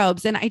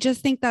microbes. And I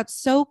just think that's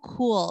so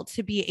cool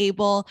to be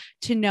able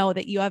to know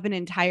that you have an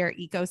entire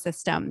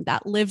ecosystem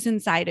that lives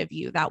inside of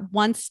you that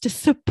wants to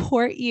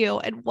support you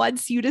and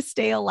wants you to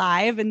stay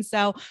alive. And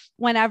so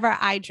whenever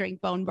I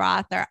drink bone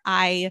broth or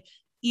I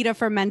eat a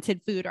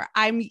fermented food or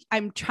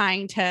I'm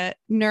trying to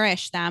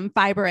nourish them,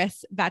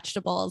 fibrous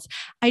vegetables,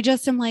 I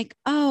just am like,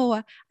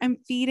 oh, I'm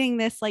feeding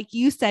this, like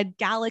you said,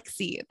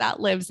 galaxy that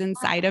lives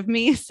inside of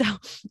me. So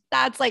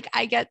that's like,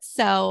 I get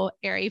so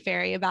airy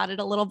fairy about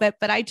it a little bit,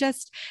 but I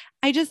just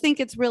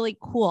think it's really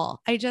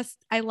cool.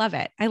 I love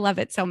it. I love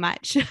it so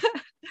much.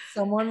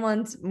 Someone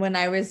once, when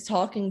I was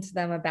talking to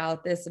them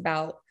about this,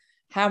 about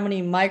how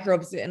many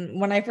microbes, and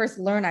when I first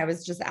learned, I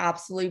was just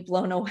absolutely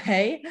blown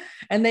away.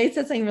 And they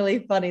said something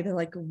really funny. They're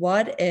like,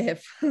 what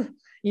if,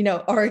 you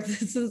know, our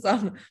existence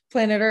on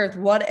planet Earth,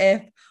 what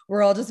if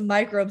we're all just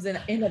microbes in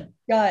a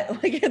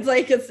gut? Like,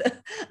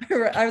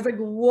 I was like,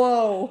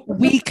 whoa.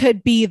 We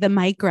could be the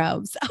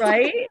microbes.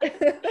 Right?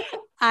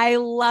 I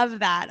love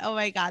that. Oh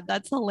my God,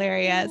 that's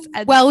hilarious.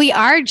 And Well, we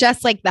are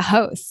just like the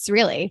hosts,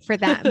 really, for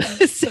them.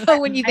 So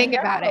when you think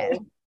about it,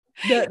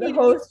 the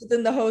host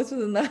within the host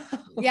within the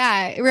host.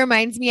 yeah, it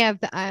reminds me of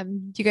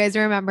do you guys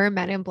remember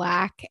Men in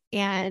Black?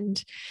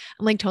 And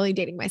I'm like totally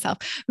dating myself.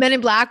 Men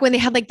in Black, when they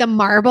had like the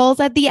marbles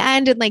at the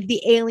end and like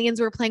the aliens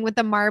were playing with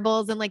the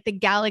marbles and like the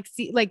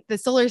galaxy, like the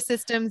solar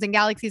systems and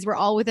galaxies were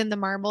all within the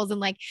marbles, and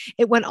like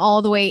it went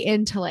all the way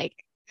into like,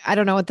 I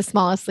don't know what the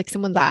smallest, like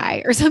someone's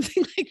eye or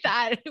something like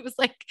that. It was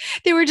like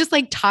they were just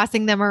like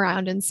tossing them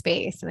around in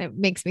space, and it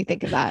makes me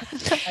think of that.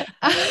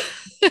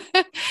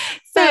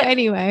 So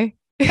anyway,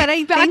 but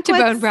I back think to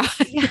bone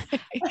broth. Yeah, but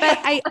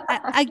I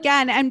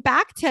again, and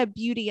back to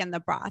Beauty in the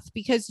Broth,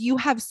 because you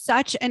have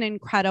such an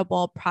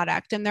incredible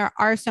product and there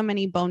are so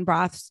many bone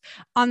broths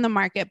on the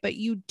market, but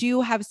you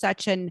do have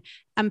such an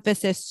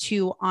emphasis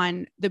too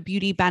on the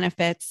beauty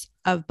benefits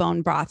of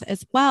bone broth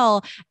as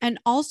well. And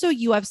also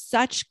you have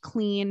such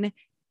clean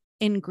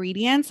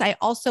ingredients. I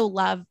also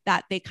love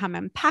that they come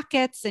in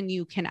packets and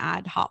you can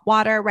add hot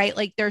water, right?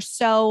 Like they're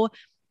so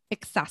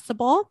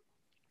accessible.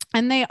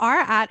 And they are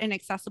at an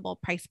accessible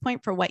price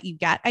point for what you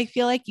get. I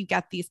feel like you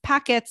get these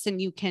packets and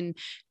you can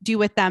do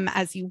with them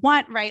as you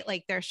want, right?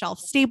 Like they're shelf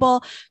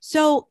stable.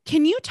 So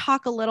can you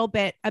talk a little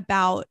bit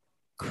about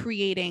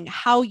creating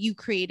how you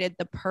created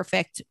the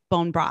perfect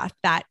bone broth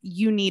that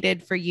you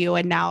needed for you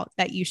and now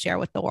that you share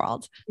with the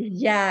world?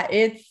 Yeah,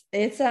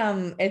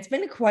 it's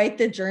been quite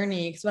the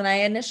journey, because when I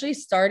initially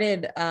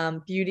started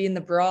Beauty in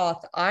the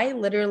Broth, I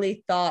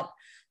literally thought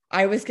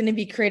I was going to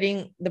be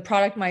creating the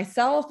product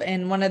myself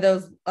in one of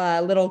those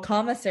little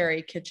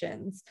commissary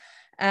kitchens.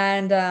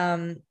 And,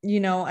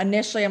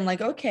 initially I'm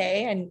like,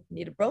 okay, I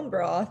need a bone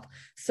broth.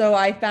 So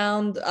I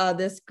found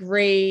this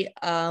great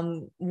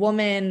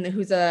woman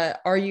who's a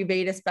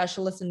Ayurveda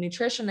specialist and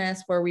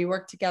nutritionist, where we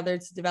worked together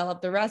to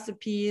develop the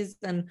recipes.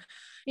 And,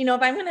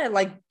 if I'm going to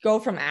like go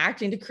from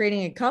acting to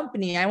creating a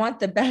company, I want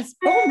the best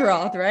bone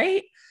broth,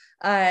 right?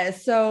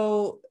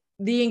 So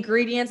the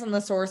ingredients and the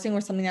sourcing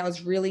were something that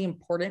was really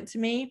important to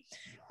me,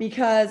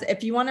 because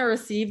if you want to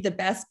receive the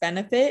best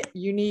benefit,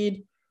 you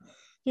need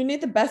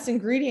the best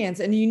ingredients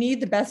and you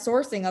need the best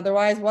sourcing.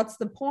 Otherwise, what's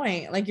the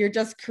point? Like you're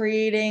just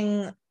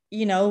creating,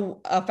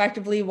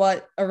 effectively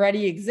what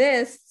already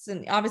exists.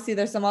 And obviously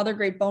there's some other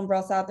great bone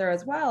broths out there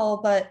as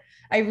well, but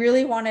I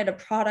really wanted a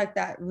product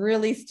that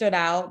really stood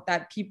out,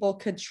 that people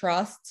could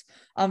trust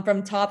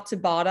from top to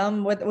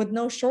bottom with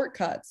no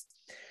shortcuts.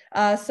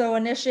 So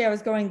initially I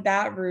was going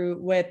that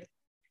route with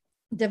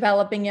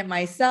developing it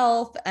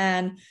myself,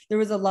 and there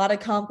was a lot of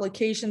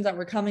complications that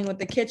were coming with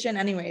the kitchen.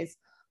 Anyways,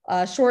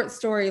 short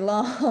story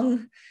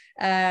long,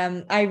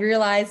 I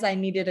realized I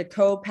needed a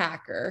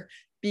co-packer,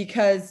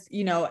 because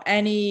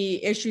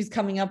any issues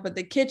coming up with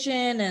the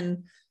kitchen,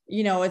 and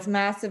it's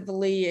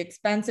massively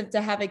expensive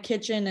to have a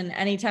kitchen, and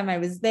anytime I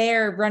was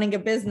there running a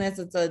business,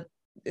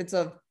 it's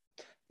a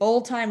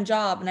full-time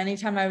job, and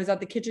anytime I was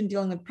at the kitchen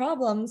dealing with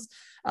problems,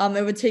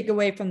 it would take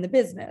away from the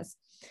business.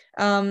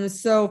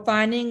 So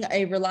finding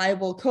a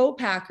reliable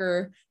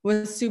co-packer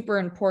was super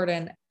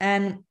important.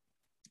 And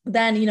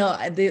then,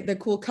 the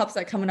cool cups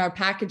that come in our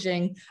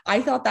packaging,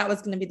 I thought that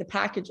was going to be the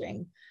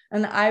packaging.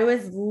 And I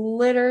was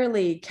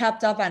literally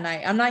kept up at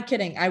night. I'm not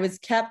kidding. I was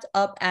kept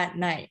up at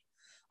night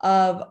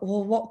of,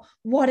 well,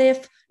 what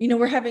if,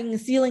 we're having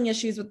sealing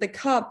issues with the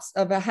cups,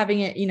 of having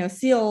it,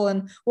 seal.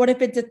 And what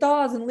if it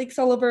thaws and leaks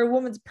all over a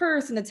woman's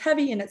purse and it's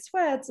heavy and it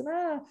sweats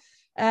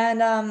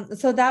and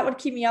so that would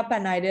keep me up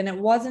at night. And it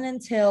wasn't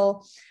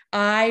until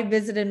I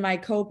visited my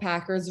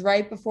co-packers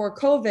right before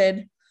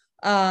COVID,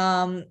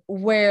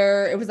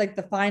 where it was like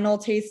the final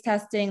taste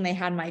testing. They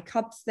had my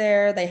cups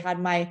there. They had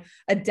my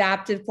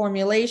adapted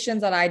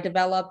formulations that I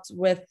developed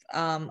with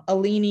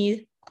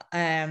Alini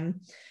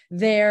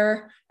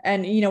there.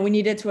 And, we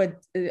needed to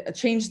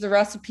change the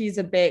recipes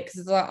a bit, because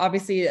it's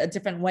obviously a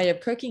different way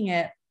of cooking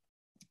it.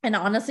 And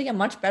honestly, a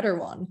much better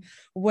one,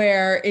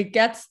 where it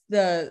gets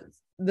the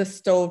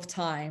stove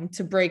time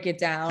to break it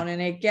down,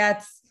 and it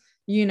gets,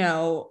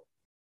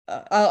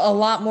 a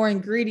lot more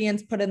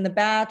ingredients put in the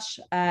batch.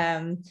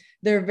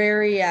 They're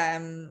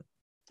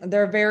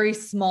very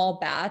small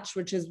batch,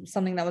 which is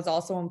something that was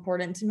also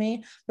important to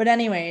me. But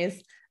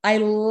anyways, I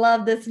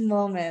love this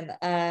moment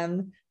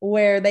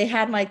where they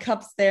had my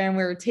cups there and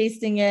we were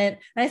tasting it.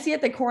 And I see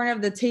at the corner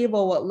of the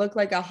table what looked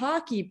like a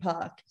hockey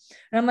puck.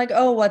 And I'm like,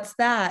 oh, what's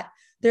that?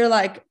 They're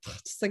like,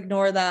 just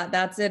ignore that.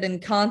 That's it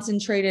in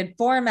concentrated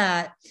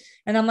format.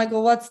 And I'm like,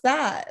 well, what's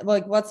that?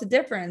 Like, what's the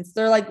difference?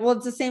 They're like, well,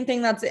 it's the same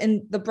thing that's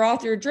in the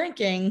broth you're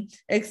drinking,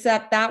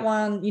 except that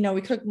one,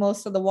 we cook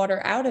most of the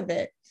water out of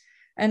it.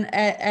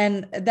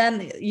 And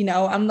then,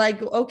 I'm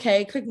like,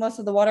 okay, cook most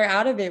of the water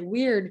out of it.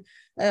 Weird.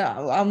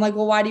 I'm like,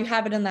 well, why do you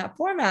have it in that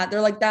format?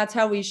 They're like, that's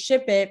how we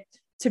ship it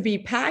to be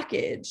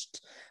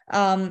packaged.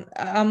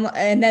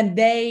 And then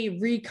they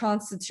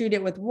reconstitute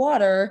it with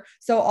water.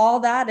 So all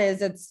that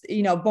is, it's,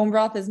 bone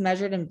broth is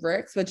measured in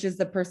bricks, which is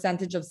the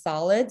percentage of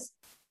solids.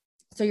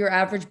 So your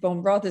average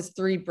bone broth is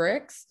 3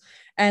 bricks.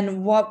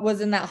 And what was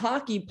in that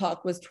hockey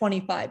puck was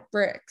 25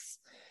 bricks.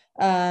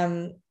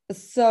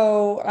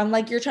 So I'm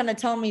like, you're trying to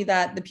tell me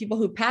that the people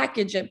who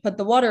package it put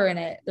the water in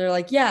it? They're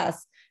like,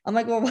 yes. I'm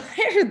like, well,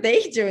 why are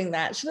they doing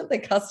that? Shouldn't the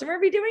customer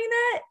be doing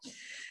that?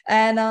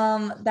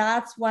 And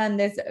that's when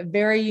this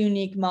very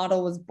unique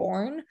model was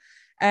born,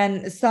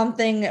 and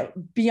something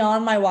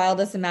beyond my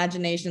wildest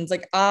imaginations.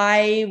 Like,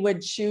 I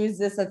would choose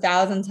this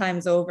 1,000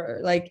 times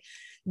over. Like,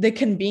 the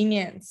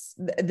convenience,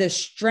 the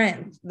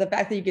strength, the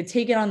fact that you could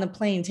take it on the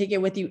plane, take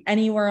it with you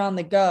anywhere on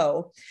the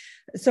go.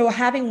 So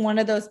having one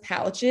of those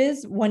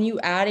pouches, when you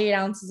add 8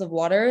 ounces of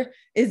water,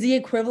 is the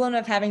equivalent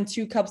of having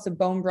 2 cups of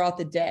bone broth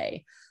a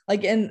day.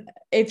 Like, and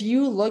if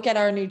you look at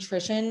our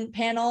nutrition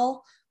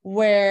panel,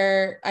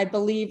 where I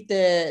believe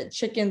the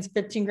chicken's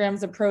 15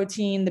 grams of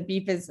protein, the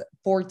beef is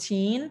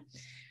 14.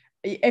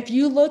 If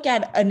you look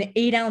at an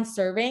 8-ounce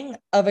serving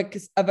of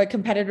a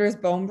competitor's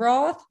bone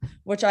broth,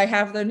 which I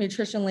have the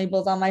nutrition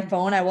labels on my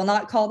phone, I will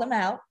not call them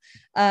out.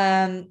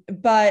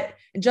 But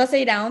just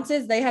 8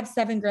 ounces, they have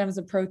 7 grams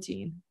of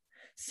protein.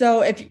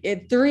 So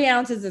if 3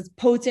 ounces is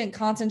potent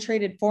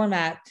concentrated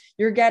format,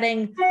 you're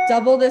getting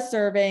double the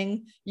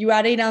serving. You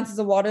add 8 ounces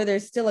of water,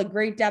 there's still a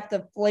great depth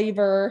of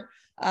flavor.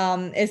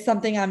 Is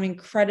something I'm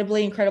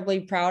incredibly,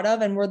 incredibly proud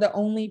of. And we're the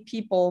only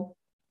people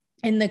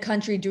in the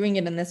country doing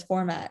it in this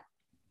format.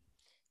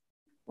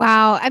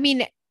 Wow. I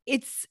mean,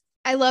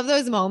 I love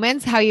those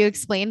moments, how you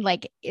explained,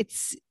 like,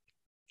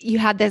 you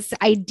had this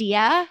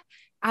idea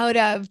out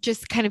of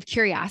just kind of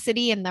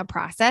curiosity in the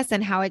process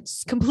and how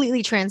it's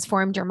completely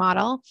transformed your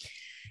model.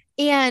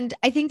 And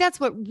I think that's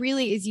what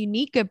really is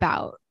unique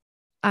about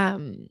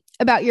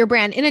your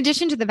brand, in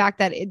addition to the fact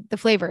that the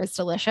flavor is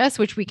delicious,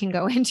 which we can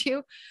go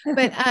into,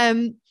 but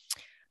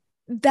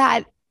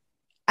that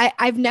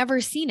I've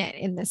never seen it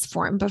in this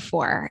form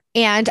before.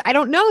 And I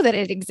don't know that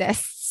it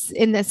exists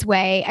in this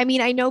way. I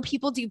mean, I know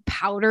people do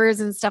powders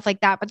and stuff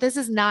like that, but this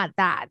is not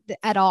that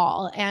at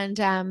all.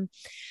 And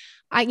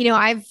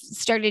I've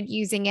started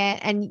using it,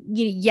 and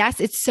yes,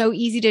 it's so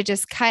easy to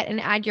just cut and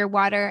add your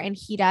water and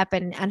heat up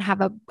and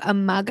have a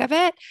mug of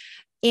it.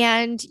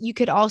 And you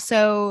could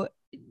also,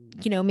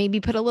 maybe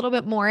put a little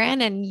bit more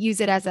in and use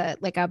it as a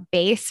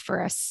base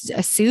for a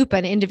soup,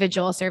 an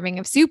individual serving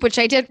of soup, which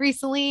I did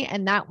recently.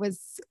 And that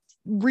was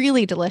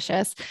really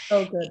delicious.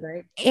 Oh, good,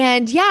 right?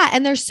 And yeah,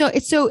 and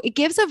it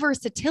gives a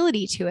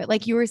versatility to it.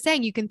 Like you were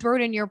saying, you can throw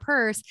it in your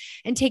purse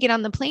and take it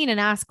on the plane and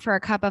ask for a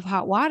cup of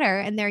hot water.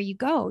 And there you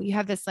go. You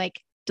have this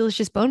like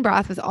delicious bone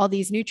broth with all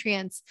these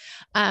nutrients.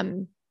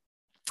 And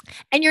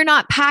you're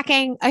not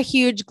packing a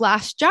huge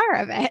glass jar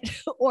of it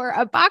or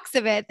a box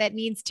of it that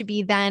needs to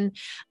be then,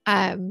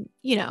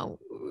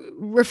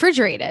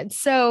 refrigerated.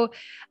 So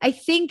I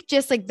think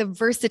just like the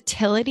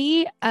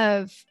versatility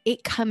of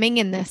it coming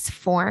in this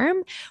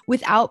form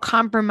without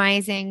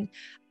compromising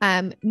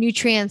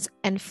nutrients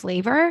and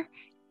flavor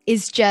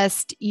is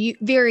just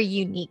very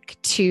unique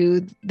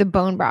to the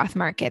bone broth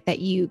market that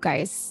you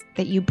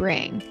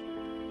bring.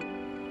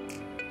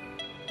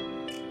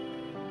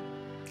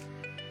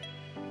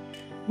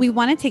 We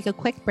want to take a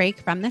quick break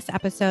from this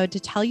episode to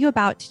tell you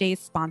about today's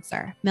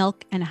sponsor,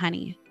 Milk and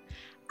Honey.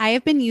 I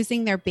have been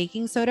using their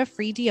baking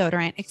soda-free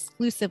deodorant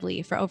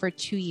exclusively for over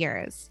 2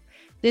 years.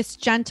 This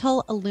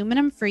gentle,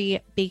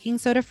 aluminum-free, baking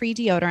soda-free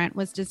deodorant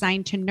was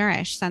designed to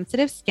nourish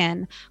sensitive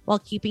skin while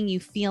keeping you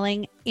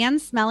feeling and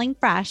smelling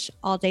fresh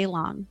all day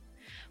long.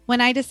 When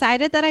I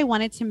decided that I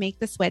wanted to make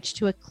the switch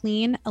to a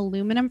clean,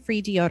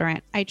 aluminum-free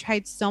deodorant, I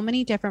tried so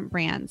many different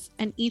brands,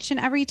 and each and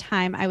every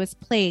time I was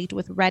plagued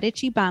with red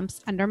itchy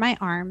bumps under my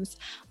arms,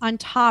 on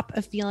top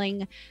of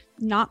feeling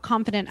not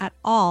confident at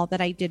all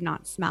that I did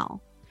not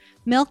smell.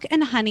 Milk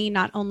and Honey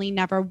not only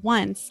never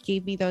once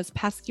gave me those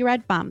pesky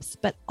red bumps,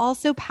 but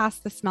also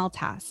passed the smell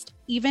test,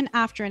 even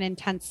after an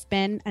intense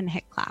spin and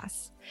HIIT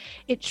class.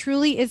 It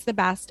truly is the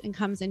best and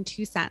comes in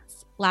 2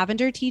 scents,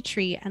 lavender tea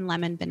tree and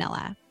lemon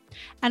vanilla.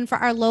 And for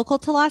our local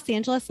to Los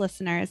Angeles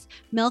listeners,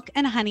 Milk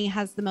and Honey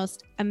has the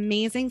most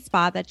amazing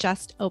spa that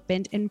just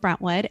opened in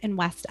Brentwood in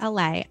West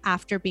LA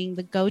after being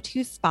the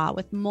go-to spa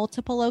with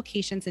multiple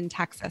locations in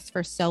Texas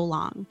for so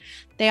long.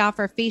 They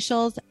offer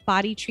facials,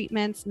 body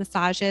treatments,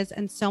 massages,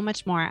 and so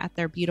much more at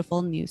their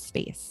beautiful new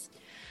space.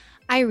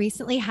 I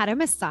recently had a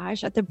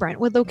massage at the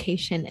Brentwood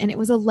location, and it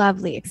was a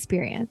lovely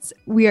experience.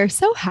 We are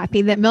so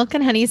happy that Milk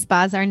and Honey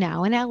spas are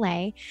now in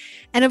LA.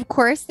 And of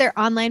course, their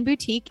online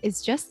boutique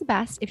is just the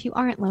best if you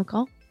aren't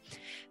local.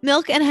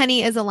 Milk and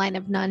Honey is a line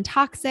of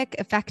non-toxic,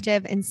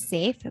 effective, and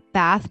safe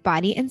bath,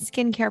 body, and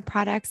skincare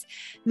products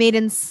made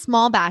in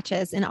small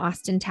batches in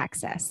Austin,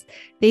 Texas.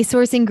 They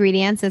source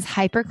ingredients as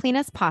hyper clean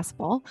as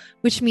possible,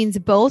 which means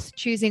both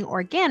choosing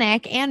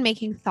organic and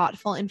making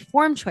thoughtful,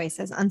 informed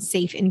choices on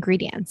safe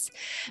ingredients.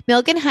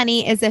 Milk and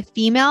Honey is a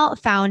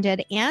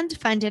female-founded and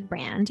funded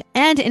brand,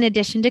 and in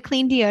addition to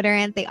clean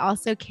deodorant, they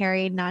also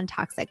carry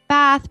non-toxic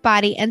bath,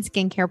 body, and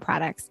skincare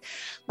products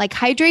like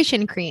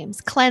hydration creams,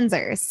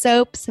 cleansers,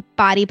 soaps,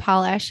 body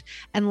polish,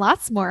 and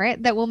lots more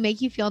that will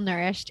make you feel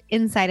nourished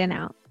inside and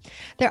out.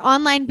 Their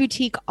online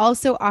boutique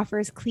also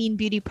offers clean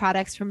beauty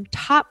products from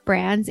top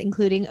brands,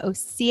 including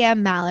Osea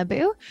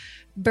Malibu,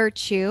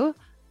 Virtue,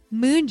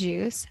 Moon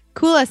Juice,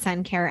 Kula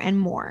Sun Care, and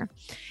more.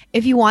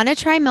 If you want to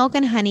try Milk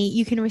and Honey,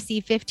 you can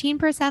receive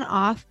 15%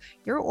 off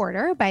your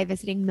order by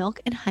visiting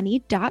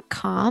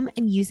milkandhoney.com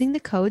and using the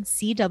code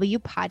CW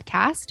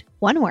Podcast,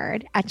 one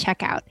word, at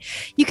checkout.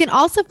 You can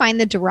also find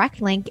the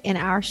direct link in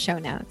our show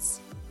notes.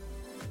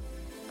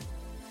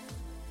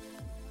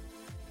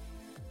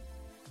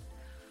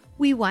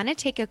 We want to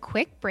take a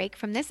quick break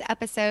from this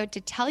episode to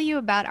tell you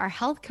about our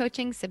health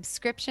coaching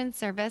subscription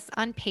service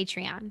on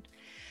Patreon.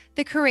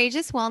 The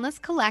Courageous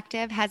Wellness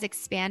Collective has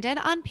expanded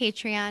on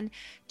Patreon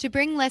to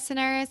bring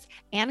listeners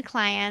and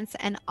clients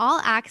an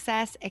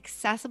all-access,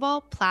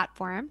 accessible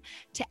platform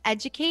to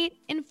educate,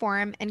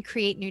 inform, and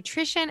create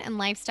nutrition and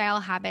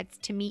lifestyle habits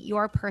to meet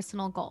your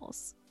personal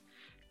goals.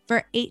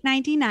 For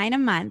 $8.99 a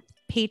month,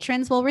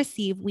 patrons will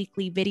receive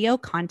weekly video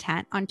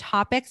content on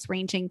topics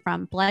ranging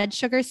from blood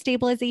sugar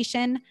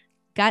stabilization,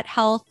 gut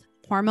health,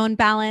 hormone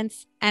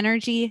balance,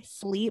 energy,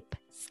 sleep,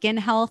 skin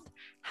health,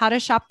 how to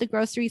shop the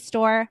grocery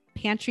store,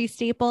 pantry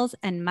staples,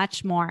 and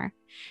much more.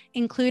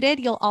 Included,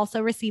 you'll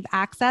also receive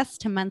access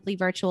to monthly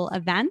virtual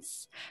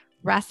events,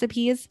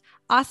 recipes,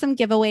 awesome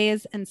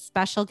giveaways, and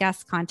special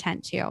guest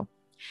content too.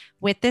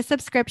 With this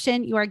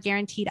subscription, you are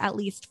guaranteed at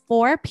least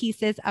 4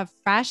 pieces of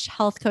fresh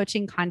health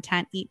coaching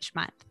content each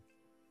month.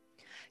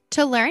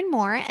 To learn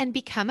more and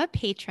become a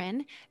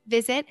patron,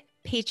 visit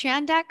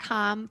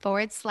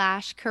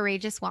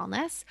patreon.com/courageous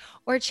wellness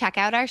or check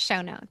out our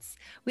show notes.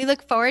 We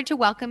look forward to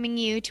welcoming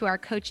you to our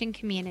coaching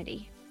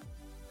community.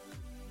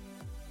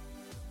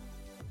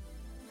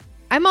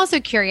 I'm also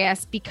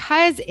curious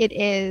because it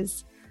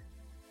is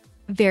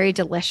very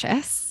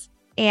delicious.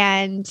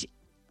 And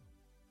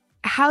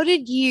how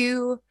did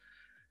you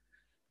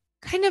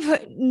kind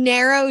of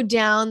narrow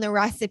down the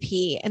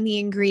recipe and the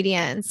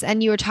ingredients?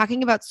 And you were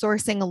talking about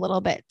sourcing a little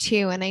bit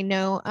too. And I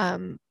know,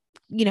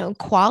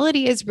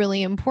 quality is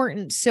really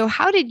important. So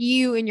how did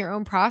you in your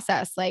own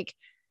process,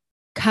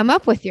 come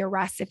up with your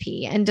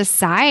recipe and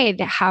decide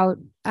how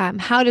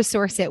to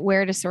source it,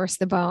 where to source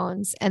the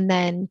bones, and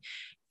then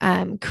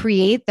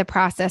create the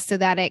process so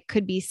that it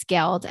could be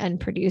scaled and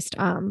produced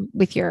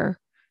with your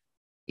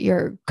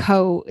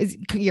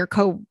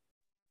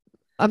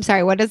I'm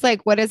sorry, what is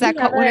that? What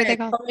are they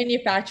called?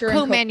 Co-manufacturer.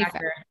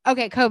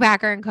 Okay.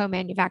 Co-packer and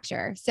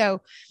co-manufacturer.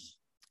 So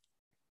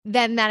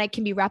then that it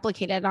can be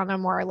replicated on a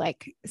more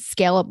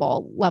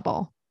scalable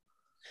level.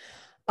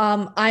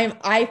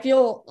 I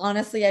feel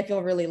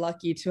really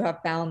lucky to have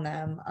found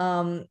them.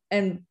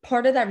 And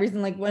part of that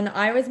reason, when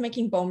I was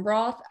making bone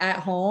broth at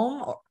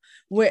home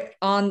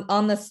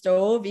on the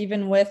stove,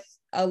 even with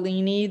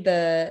Alini,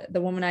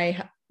 the woman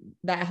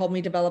that helped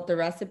me develop the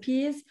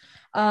recipes,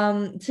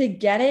 to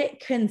get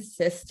it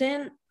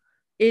consistent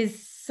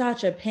is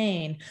such a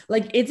pain.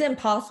 It's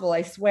impossible,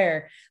 I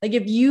swear.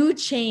 If you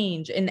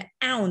change an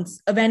ounce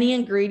of any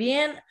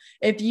ingredient,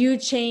 if you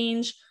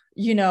change,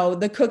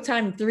 the cook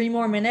time 3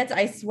 more minutes,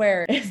 I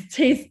swear it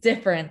tastes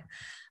different.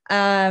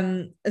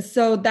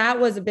 So that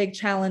was a big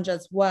challenge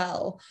as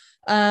well.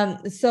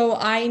 So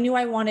I knew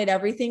I wanted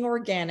everything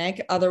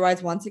organic.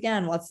 Otherwise, once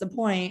again, what's the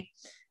point?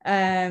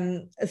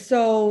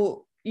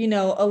 So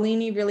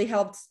Alini really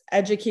helped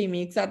educate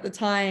me because at the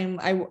time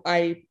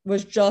I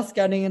was just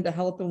getting into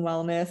health and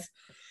wellness.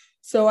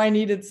 So I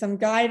needed some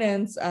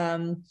guidance.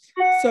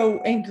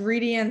 So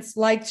ingredients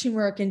like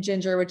turmeric and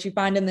ginger, which you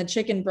find in the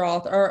chicken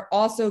broth, are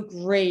also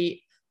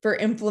great for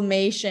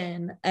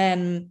inflammation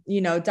and,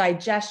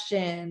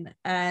 digestion.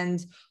 And,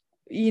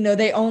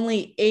 they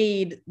only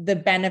aid the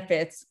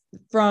benefits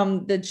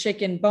from the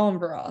chicken bone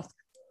broth.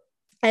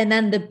 And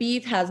then the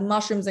beef has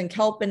mushrooms and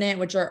kelp in it,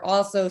 which are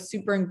also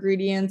super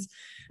ingredients.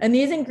 And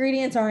these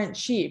ingredients aren't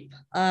cheap.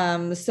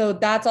 So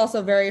that's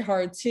also very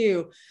hard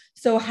too.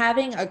 So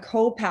having a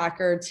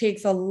co-packer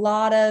takes a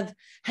lot of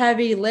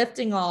heavy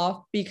lifting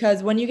off,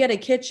 because when you get a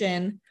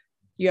kitchen,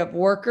 you have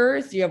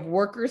workers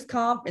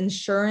comp,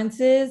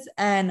 insurances,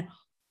 and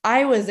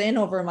I was in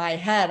over my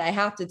head. I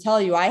have to tell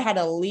you, I had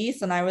a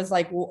lease and I was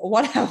like,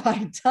 what have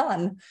I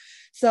done?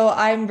 So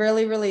I'm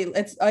really,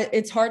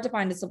 it's hard to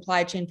find a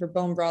supply chain for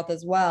bone broth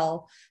as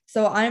well.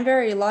 So I'm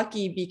very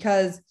lucky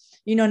because,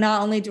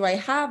 not only do I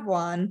have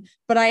one,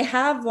 but I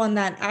have one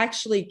that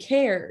actually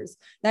cares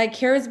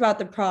about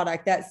the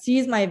product, that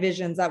sees my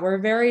visions, that we're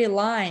very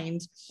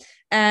aligned.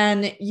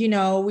 And,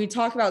 we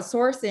talk about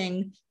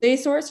sourcing, they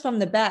source from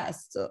the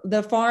best.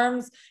 The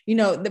farms,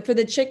 for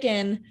the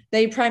chicken,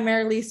 they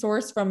primarily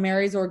source from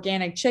Mary's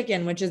Organic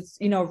Chicken, which is,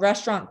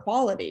 restaurant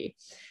quality.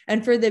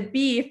 And for the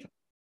beef,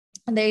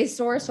 they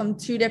source from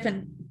 2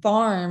 different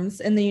farms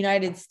in the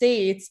United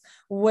States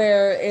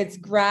where it's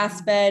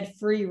grass-fed,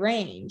 free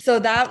range. So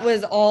that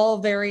was all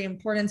very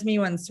important to me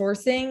when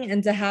sourcing,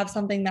 and to have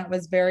something that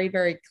was very,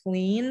 very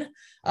clean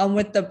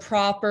with the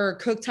proper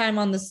cook time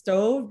on the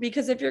stove.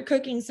 Because if you're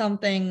cooking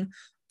something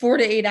 4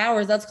 to 8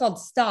 hours, that's called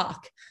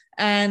stock.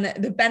 And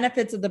the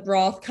benefits of the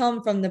broth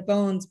come from the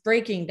bones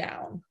breaking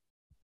down.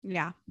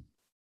 Yeah.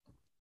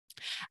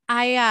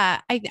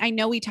 I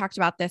know we talked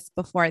about this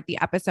before the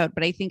episode,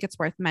 but I think it's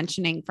worth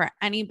mentioning for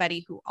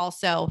anybody who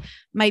also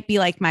might be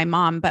like my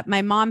mom. But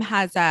my mom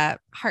has a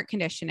heart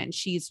condition and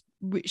she's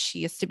she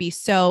used to be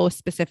so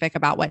specific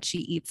about what she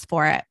eats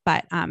for it.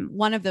 But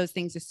one of those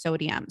things is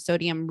sodium.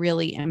 Sodium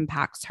really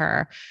impacts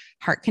her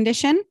heart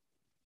condition.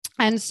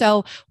 And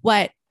so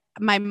what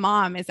my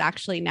mom is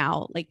actually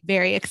now like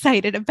very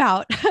excited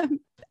about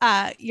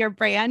your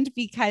brand,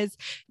 because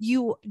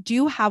you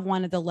do have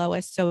one of the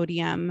lowest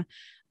sodium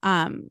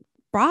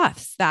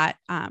broths that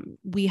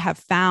we have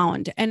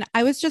found. And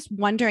I was just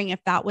wondering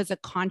if that was a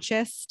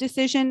conscious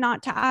decision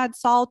not to add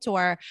salt,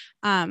 or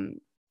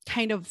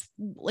kind of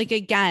like,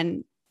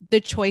 again, the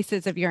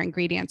choices of your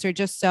ingredients are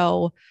just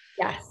so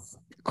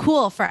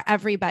cool for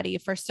everybody,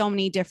 for so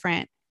many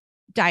different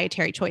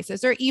dietary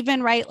choices. Or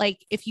even, right,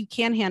 like if you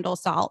can handle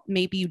salt,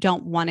 maybe you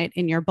don't want it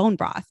in your bone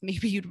broth.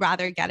 Maybe you'd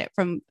rather get it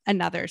from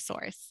another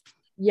source.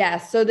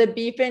 Yes. So the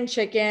beef and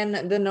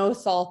chicken, the no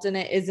salt in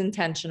it is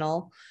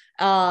intentional.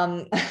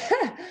 My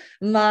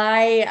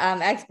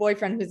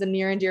ex-boyfriend, who's a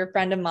near and dear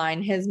friend of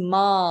mine, his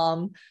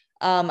mom,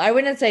 I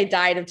wouldn't say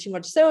died of too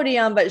much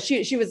sodium, but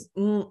she was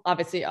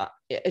obviously,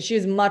 she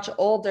was much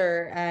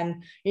older,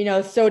 and, you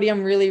know,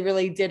 sodium really,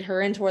 really did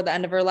her in toward the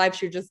end of her life.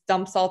 She would just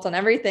dump salt on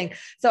everything.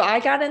 So I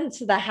got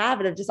into the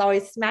habit of just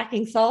always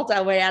smacking salt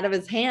away out of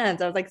his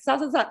hands. I was like,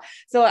 salt, salt, salt.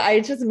 So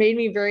it just made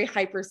me very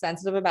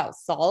hypersensitive about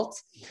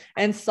salt,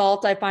 and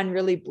salt I find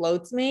really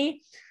bloats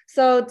me.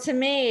 So to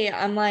me,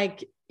 I'm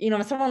like, you know,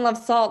 if someone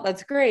loves salt,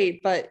 that's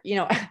great, but, you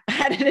know,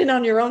 add it in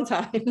on your own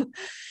time.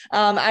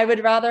 I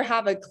would rather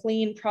have a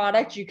clean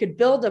product you could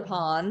build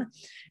upon.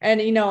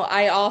 And, you know,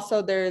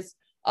 there's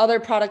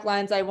other product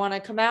lines I want to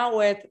come out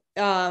with,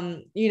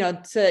 you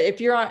know,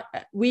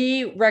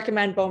 we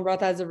recommend bone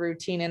broth as a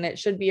routine, and it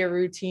should be a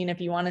routine if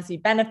you want to see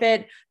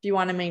benefit, if you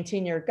want to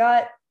maintain your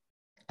gut.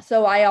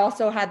 So I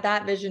also had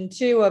that vision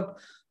too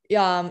of, you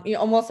know,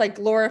 almost like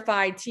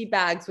glorified tea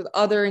bags with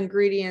other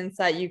ingredients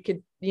that you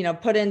could, you know,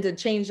 put in to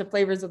change the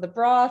flavors of the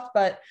broth,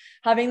 but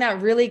having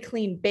that really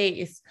clean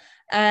base.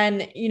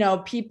 And, you know,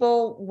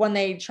 people, when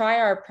they try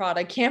our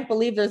product, can't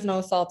believe there's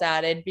no salt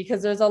added,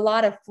 because there's a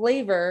lot of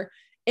flavor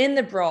in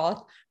the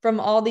broth from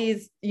all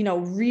these, you know,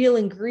 real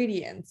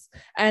ingredients.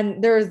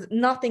 And there's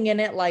nothing in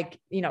it like,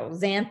 you know,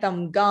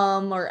 xanthan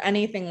gum or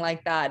anything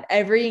like that.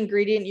 Every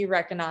ingredient you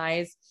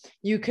recognize,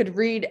 you could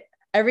read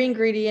every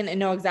ingredient and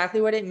know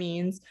exactly what it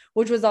means,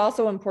 which was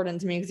also important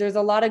to me, because there's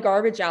a lot of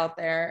garbage out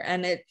there,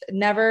 and it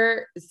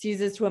never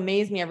ceases to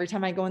amaze me every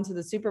time I go into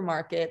the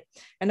supermarket.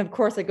 And of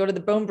course I go to the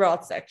bone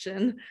broth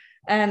section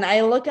and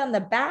I look on the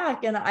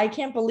back and I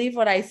can't believe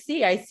what I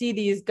see. I see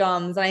these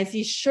gums and I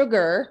see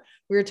sugar.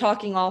 We were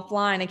talking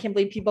offline. I can't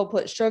believe people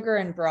put sugar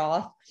in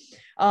broth.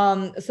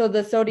 So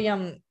the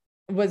sodium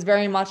was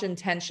very much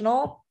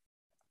intentional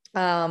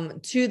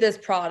to this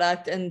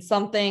product, and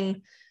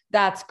something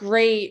that's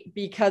great,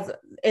 because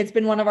it's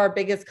been one of our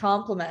biggest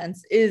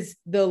compliments is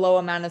the low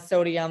amount of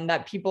sodium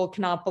that people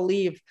cannot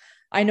believe.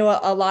 I know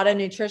a lot of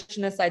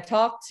nutritionists I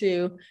talk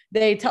to,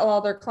 they tell all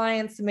their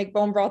clients to make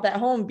bone broth at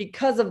home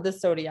because of the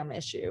sodium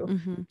issue.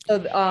 Mm-hmm.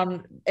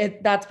 So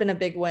that's been a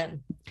big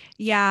win.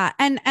 Yeah.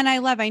 And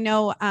I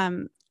know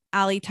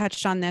Ali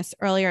touched on this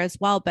earlier as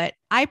well, but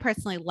I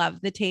personally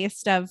love the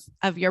taste of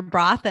your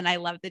broth, and I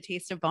love the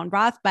taste of bone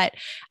broth. But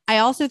I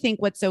also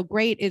think what's so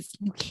great is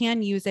you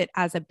can use it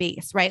as a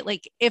base, right?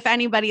 Like if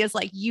anybody is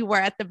like you were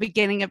at the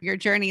beginning of your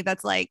journey,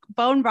 that's like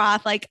bone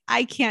broth, like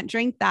I can't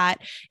drink that.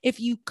 If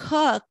you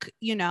cook,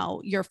 you know,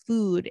 your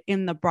food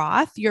in the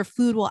broth, your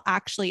food will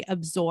actually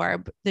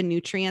absorb the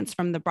nutrients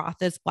from the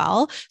broth as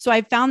well. So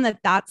I found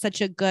that that's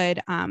such a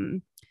good,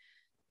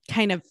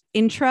 kind of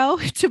intro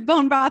to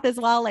bone broth as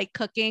well, like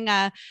cooking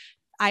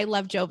I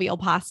love jovial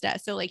pasta.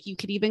 So like you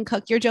could even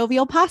cook your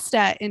jovial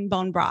pasta in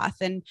bone broth,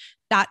 and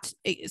that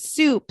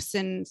soups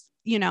and,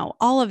 you know,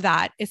 all of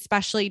that,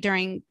 especially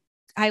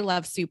I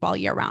love soup all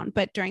year round,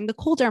 but during the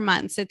colder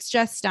months, it's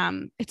just,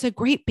 it's a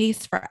great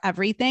base for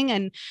everything.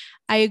 And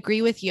I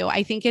agree with you.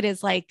 I think it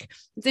is like,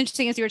 it's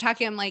interesting as you were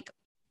talking, I'm like,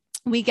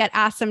 we get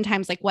asked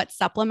sometimes like what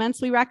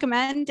supplements we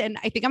recommend. And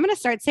I think I'm going to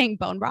start saying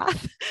bone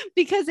broth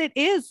because it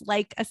is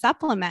like a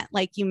supplement.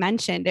 Like you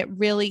mentioned, it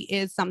really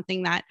is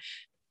something that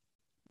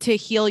to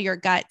heal your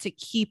gut, to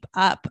keep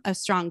up a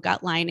strong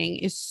gut lining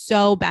is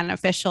so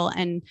beneficial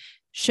and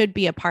should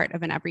be a part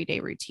of an everyday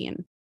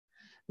routine.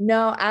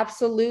 No,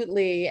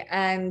 absolutely.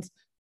 And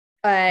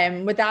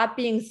with that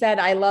being said,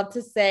 I love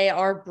to say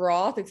our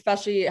broth,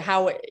 especially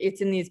how it's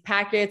in these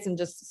packets and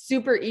just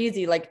super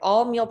easy, like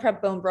all meal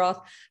prep bone broth,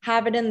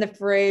 have it in the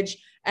fridge.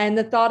 And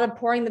the thought of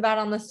pouring them out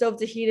on the stove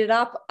to heat it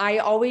up, I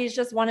always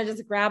just want to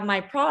just grab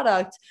my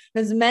product,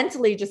 because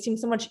mentally it just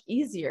seems so much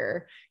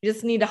easier. You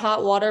just need a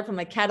hot water from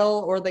a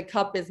kettle, or the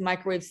cup is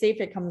microwave safe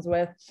it comes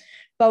with.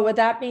 But with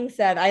that being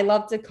said, I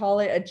love to call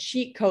it a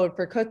cheat code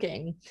for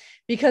cooking,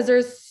 because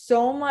there's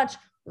so much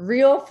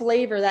real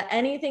flavor that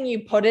anything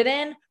you put it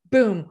in,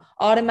 boom,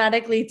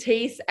 automatically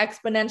tastes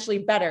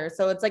exponentially better.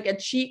 So it's like a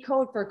cheat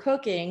code for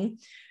cooking,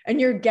 and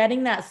you're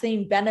getting that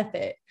same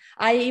benefit.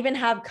 I even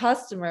have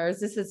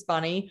customers, this is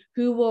funny,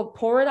 who will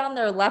pour it on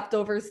their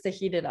leftovers to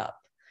heat it up,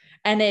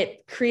 and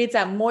it creates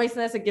that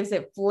moistness. It gives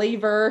it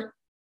flavor.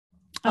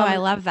 Oh, I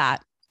love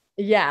that.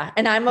 Yeah.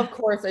 And I'm, of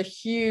course, a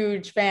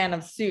huge fan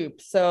of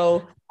soup.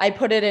 So I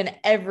put it in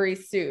every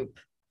soup.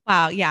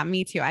 Wow. Yeah,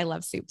 me too. I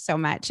love soup so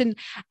much. And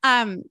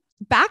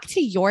back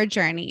to your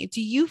journey,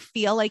 do you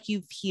feel like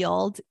you've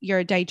healed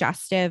your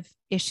digestive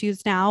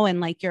issues now? And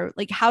like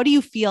how do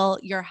you feel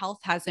your health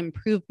has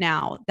improved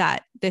now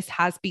that this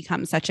has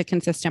become such a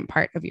consistent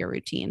part of your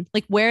routine?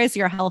 Like, where is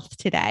your health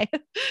today?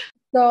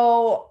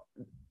 So,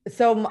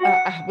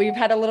 we've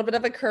had a little bit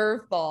of a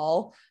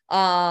curveball.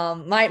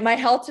 My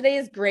health today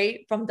is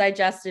great from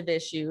digestive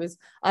issues.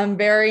 I'm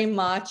very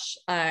much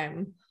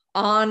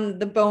on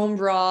the bone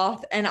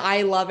broth and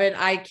I love it.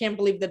 I can't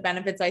believe the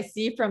benefits I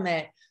see from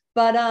it.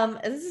 But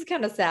this is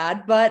kind of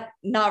sad, but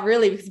not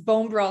really, because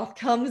bone broth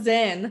comes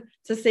in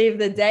to save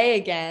the day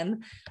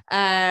again.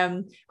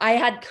 I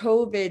had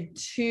COVID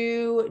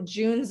 2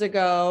 Junes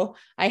ago.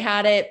 I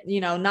had it,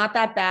 not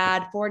that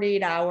bad,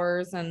 48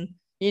 hours, and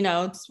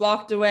just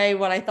walked away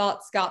what I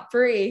thought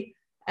scot-free.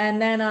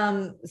 And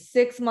then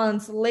 6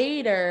 months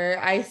later,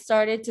 I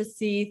started to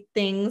see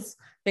things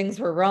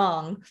were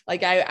wrong.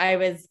 Like I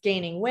was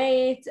gaining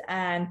weight,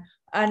 and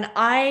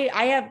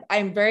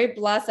I'm very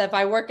blessed. If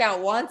I work out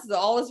once,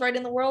 all is right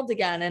in the world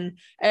again.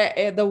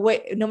 And the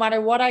way, no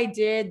matter what I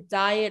did,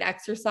 diet,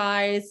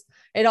 exercise,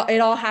 it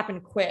all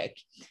happened quick.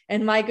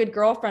 And my good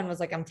girlfriend was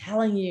like, I'm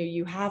telling you,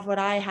 you have what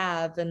I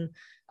have. And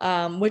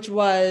which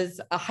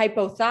was a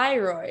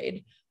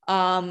hypothyroid,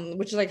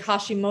 which is like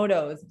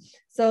Hashimoto's.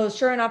 So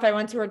sure enough, I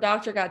went to her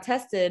doctor, got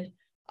tested,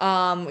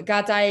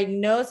 got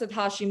diagnosed with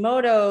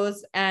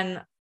Hashimoto's,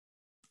 and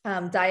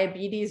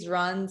diabetes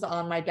runs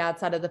on my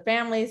dad's side of the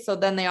family. So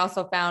then they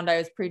also found I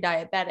was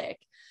pre-diabetic.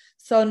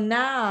 So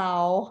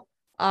now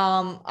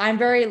I'm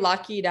very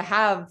lucky to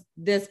have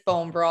this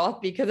bone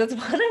broth because it's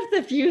one of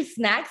the few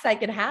snacks I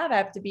could have. I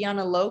have to be on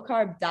a low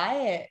carb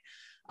diet.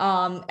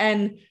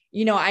 And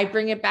I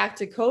bring it back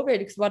to COVID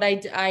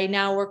because I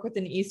now work with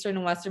an Eastern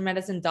and Western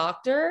medicine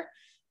doctor.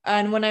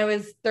 And when I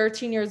was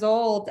 13 years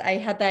old, I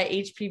had that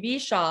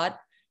HPV shot,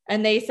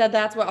 and they said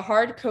that's what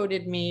hard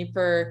coded me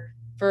for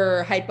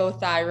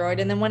hypothyroid.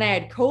 And then when I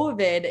had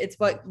COVID, it's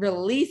what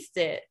released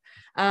it.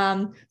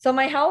 So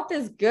my health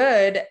is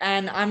good,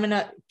 and I'm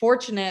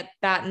fortunate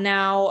that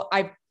now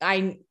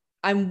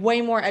I'm way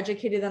more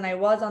educated than I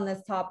was on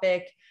this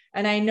topic.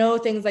 And I know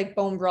things like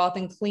bone broth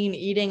and clean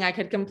eating. I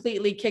could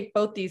completely kick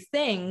both these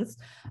things.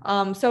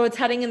 So it's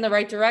heading in the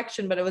right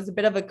direction, but it was a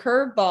bit of a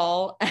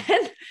curveball,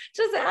 and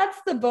just adds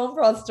to the bone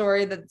broth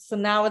story so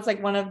now it's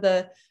like one of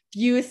the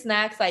few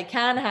snacks I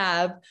can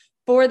have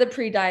for the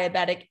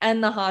pre-diabetic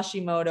and the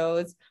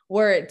Hashimoto's,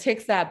 where it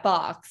ticks that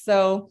box.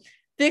 So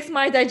fix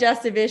my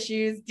digestive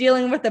issues,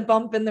 dealing with a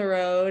bump in the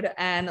road,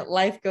 and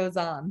life goes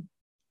on.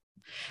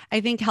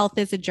 I think health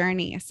is a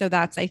journey. So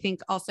that's, I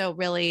think, also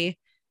really,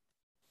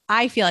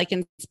 I feel like,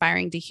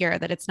 inspiring to hear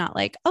that it's not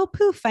like, oh,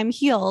 poof, I'm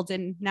healed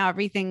and now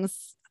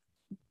everything's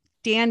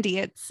dandy.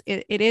 It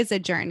is a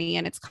journey,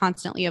 and it's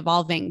constantly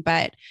evolving,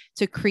 but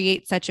to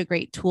create such a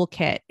great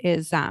toolkit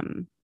is,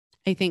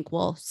 I think,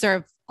 will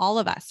serve all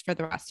of us for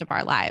the rest of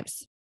our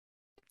lives.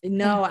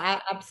 No,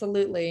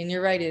 absolutely. And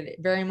you're right. It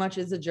very much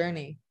is a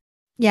journey.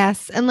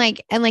 Yes. And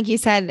like you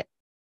said,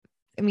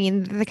 I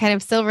mean, the kind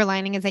of silver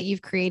lining is that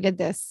you've created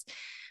this,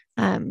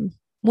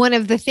 one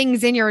of the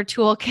things in your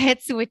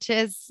toolkits, which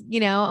is,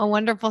 a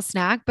wonderful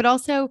snack, but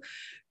also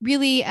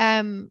really,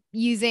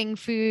 using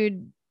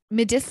food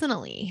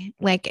medicinally,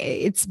 like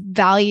its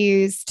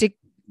values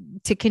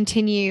to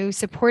continue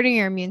supporting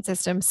your immune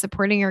system,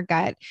 supporting your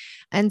gut.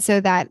 And so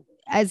that,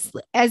 as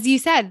you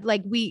said,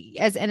 like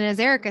as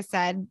Erica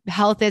said,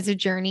 health is a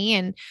journey,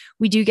 and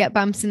we do get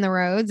bumps in the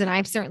roads. And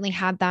I've certainly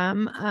had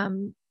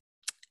them,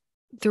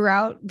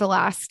 throughout the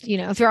last,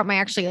 throughout my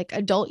actually like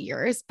adult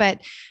years.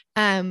 But,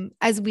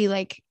 as we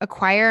like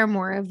acquire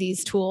more of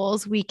these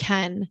tools, we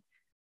can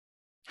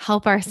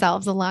help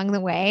ourselves along the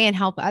way and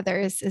help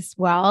others as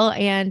well.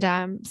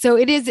 And, so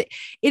it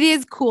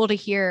is cool to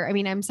hear. I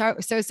mean, I'm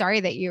so sorry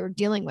that you're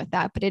dealing with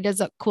that, but it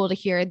is cool to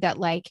hear that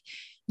like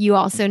you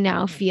also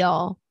now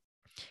feel,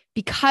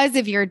 because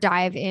of your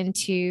dive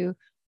into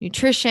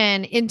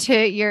nutrition, into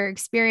your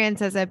experience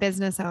as a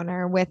business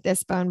owner with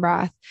this bone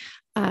broth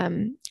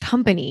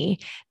company,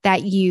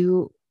 that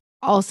you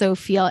also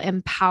feel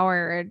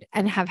empowered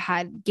and have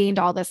gained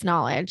all this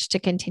knowledge to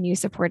continue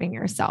supporting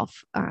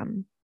yourself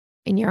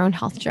in your own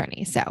health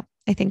journey. So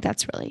I think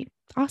that's really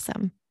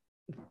awesome.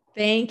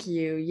 Thank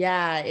you.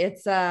 Yeah,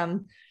 it's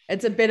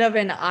a bit of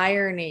an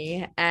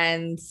irony,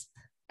 and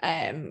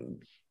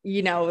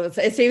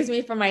it saves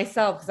me from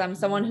myself because I'm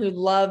someone who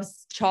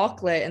loves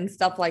chocolate and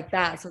stuff like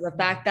that. So the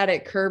fact that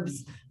it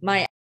curbs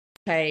my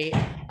appetite,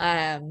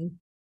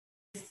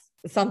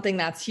 something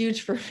that's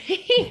huge for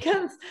me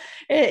because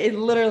it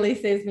literally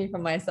saves me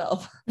from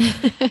myself.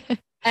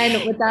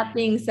 And with that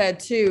being said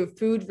too,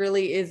 food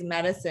really is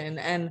medicine,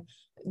 and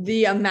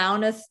the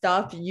amount of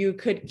stuff you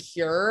could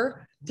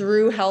cure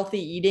through healthy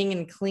eating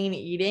and clean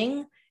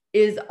eating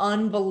is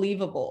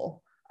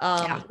unbelievable.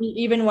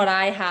 Even what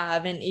I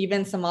have, and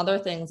even some other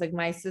things like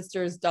my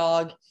sister's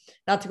dog,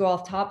 not to go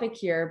off topic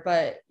here,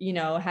 but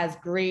has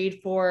grade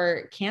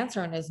 4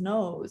 cancer in his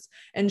nose,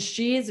 and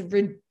she's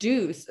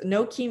reduced,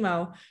 no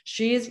chemo,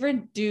 she's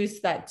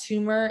reduced that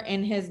tumor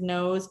in his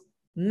nose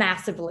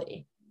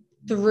massively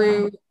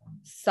through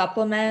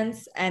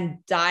supplements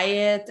and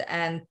diet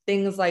and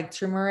things like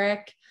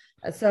turmeric.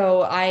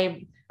 So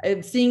I'm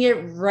seeing it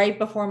right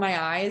before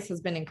my eyes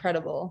has been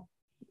incredible.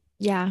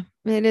 Yeah,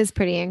 it is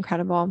pretty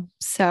incredible.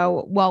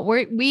 So, well,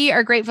 we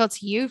are grateful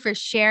to you for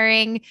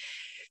sharing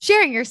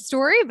your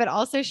story, but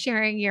also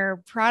sharing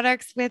your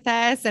products with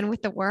us and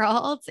with the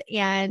world.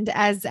 And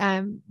as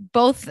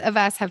both of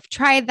us have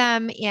tried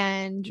them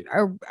and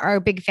are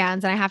big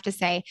fans, and I have to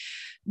say,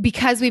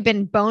 because we've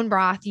been bone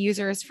broth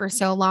users for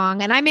so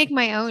long, and I make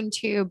my own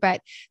too,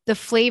 but the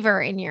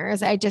flavor in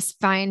yours, I just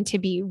find to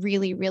be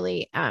really,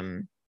 really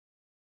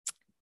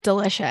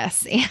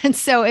delicious. And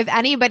so if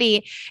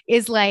anybody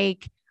is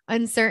like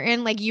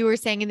uncertain, like you were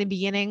saying in the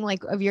beginning,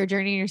 like of your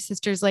journey, your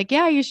sister's like,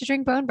 yeah, you should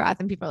drink bone broth.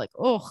 And people are like,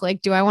 oh,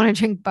 like, do I want to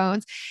drink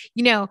bones?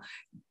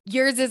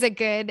 Yours is a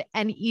good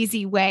and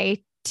easy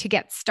way to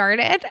get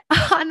started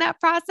on that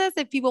process.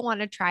 If people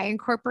want to try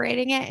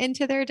incorporating it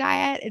into their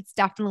diet, it's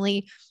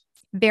definitely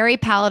very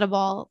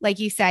palatable. Like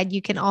you said,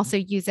 you can also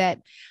use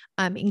it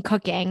in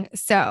cooking.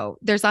 So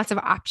there's lots of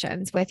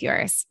options with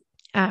yours.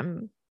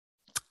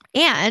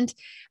 And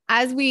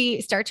as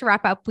we start to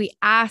wrap up, we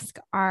ask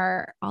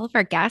all of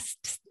our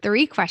guests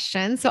 3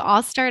 questions. So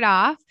I'll start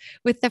off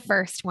with the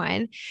first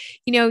one.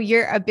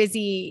 You're a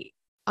busy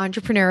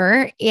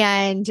entrepreneur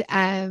and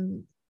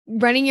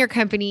running your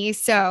company.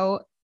 So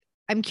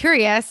I'm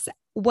curious,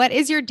 what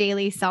is your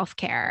daily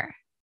self-care?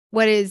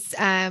 What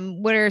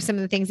are some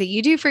of the things that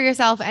you do for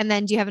yourself? And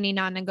then do you have any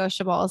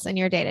non-negotiables in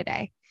your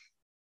day-to-day?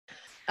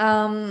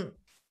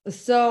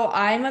 So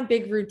I'm a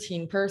big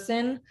routine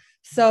person.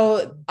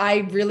 So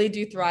I really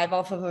do thrive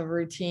off of a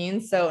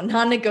routine. So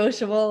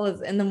non-negotiable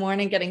is in the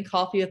morning getting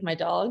coffee with my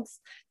dogs.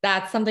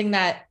 That's something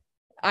that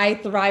I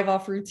thrive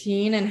off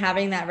routine and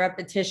having that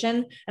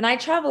repetition. And I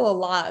travel a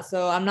lot.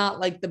 So I'm not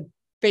like the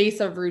face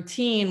of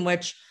routine,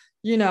 which,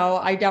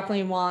 I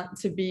definitely want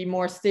to be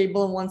more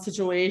stable in one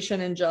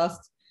situation and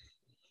just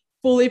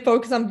fully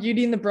focus on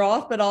beauty in the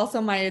broth, but also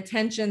my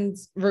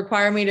attentions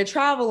require me to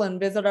travel and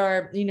visit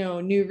our,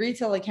 new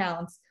retail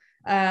accounts.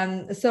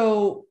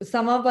 So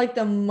some of like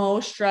the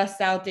most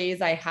stressed out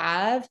days I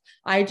have,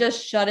 I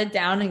just shut it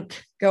down and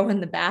go in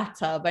the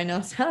bathtub. I know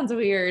it sounds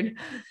weird.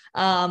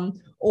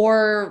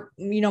 Or,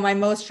 my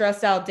most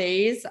stressed out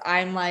days,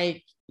 I'm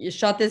like, you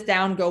shut this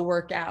down, go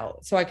work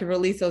out so I can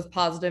release those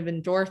positive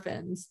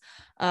endorphins.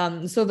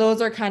 So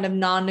those are kind of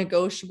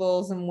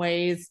non-negotiables and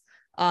ways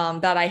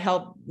that I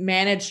help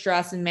manage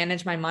stress and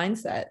manage my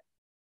mindset.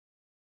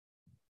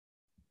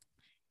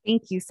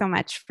 Thank you so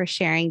much for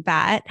sharing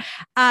that.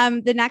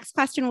 The next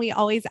question we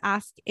always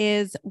ask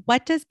is,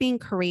 what does being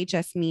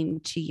courageous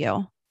mean to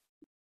you?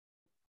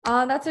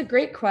 That's a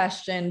great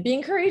question.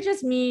 Being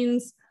courageous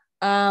means,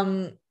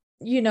 things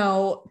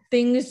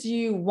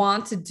you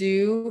want to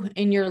do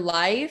in your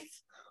life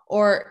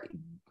or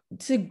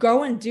to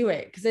go and do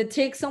it, because it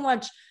takes so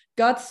much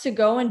guts to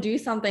go and do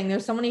something.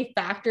 There's so many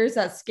factors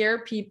that scare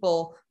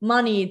people: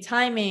 money,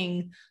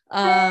 timing,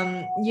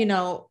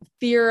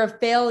 fear of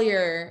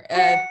failure,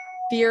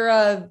 fear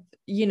of,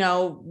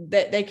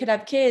 that they could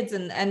have kids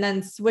and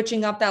then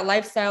switching up that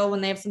lifestyle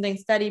when they have something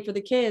steady for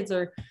the kids.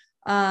 Or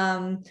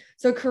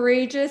so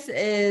courageous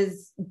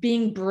is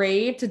being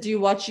brave to do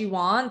what you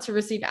want, to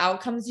receive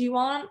outcomes you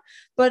want,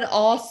 but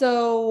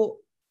also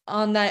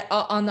on the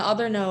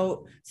other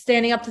note,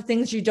 standing up to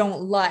things you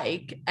don't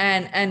like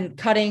and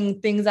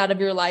cutting things out of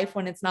your life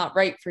when it's not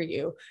right for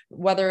you,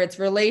 whether it's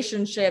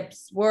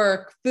relationships,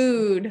 work,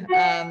 food,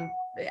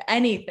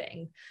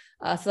 anything.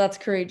 So that's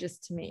courageous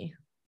to me.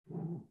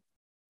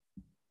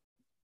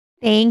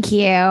 Thank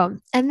you.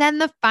 And then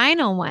the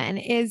final one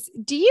is,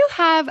 do you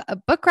have a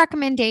book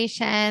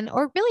recommendation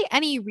or really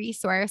any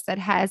resource that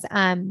has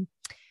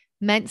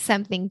meant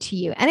something to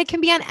you? And it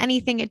can be on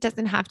anything. It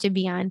doesn't have to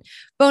be on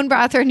bone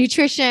broth or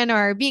nutrition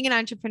or being an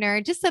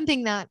entrepreneur, just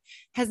something that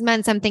has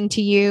meant something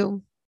to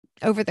you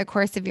over the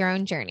course of your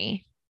own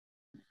journey.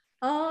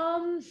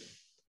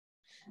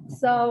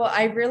 So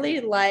I really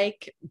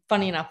like,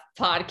 funny enough,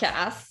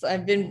 podcasts.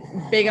 I've been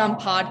big on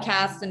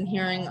podcasts and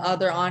hearing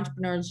other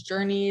entrepreneurs'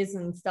 journeys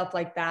and stuff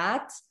like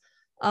that.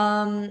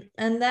 And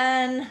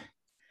then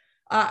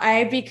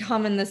I've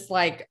become in this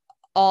like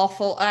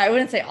awful, I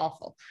wouldn't say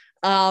awful,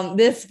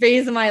 this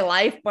phase of my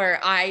life where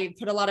I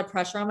put a lot of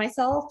pressure on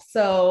myself.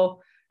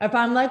 So if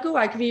I'm like, oh,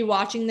 I could be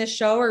watching this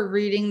show or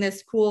reading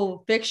this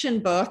cool fiction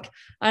book,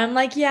 I'm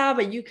like, yeah,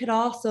 but you could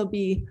also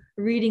be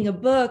reading a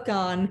book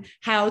on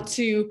how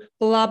to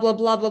blah, blah,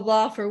 blah, blah,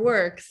 blah for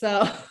work.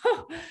 So,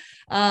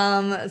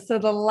 so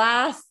the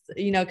last,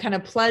 kind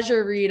of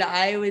pleasure read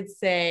I would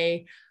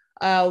say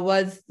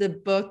was the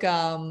book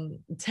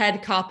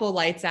Ted Koppel,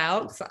 Lights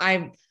Out. So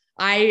I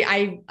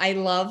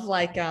love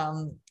like,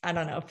 I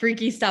don't know,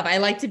 freaky stuff. I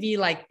like to be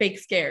like fake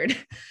scared.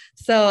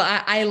 So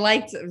I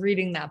liked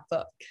reading that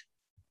book.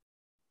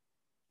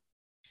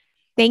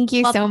 Thank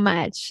you Well, so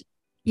much.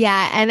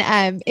 Yeah.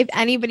 And if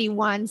anybody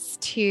wants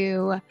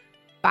to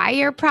buy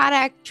your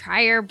product,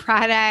 try your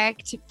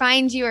product,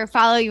 find you or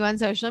follow you on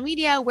social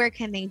media, where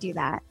can they do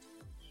that?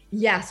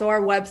 Yeah. So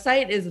our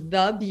website is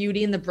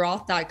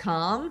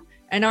thebeautyinthebroth.com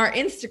and our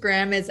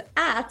Instagram is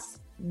at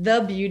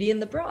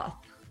thebeautyinthebroth.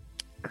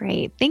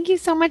 Great. Thank you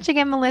so much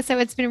again, Melissa.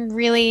 It's been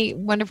really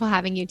wonderful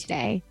having you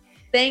today.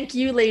 Thank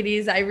you,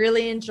 ladies. I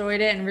really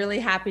enjoyed it and really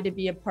happy to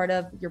be a part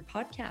of your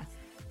podcast.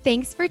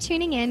 Thanks for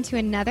tuning in to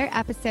another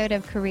episode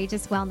of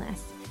Courageous Wellness.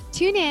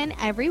 Tune in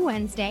every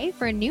Wednesday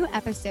for a new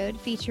episode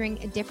featuring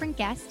a different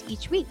guest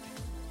each week.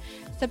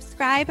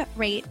 Subscribe,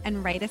 rate,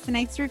 and write us a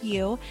nice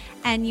review.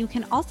 And you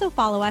can also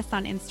follow us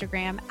on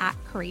Instagram at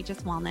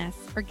Courageous Wellness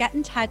or get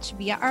in touch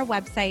via our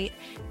website,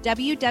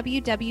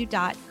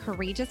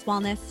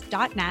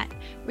 www.courageouswellness.net,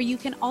 where you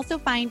can also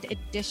find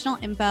additional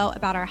info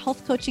about our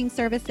health coaching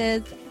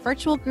services,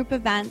 virtual group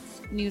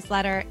events,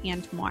 newsletter,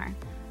 and more.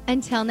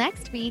 Until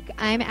next week,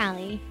 I'm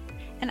Allie.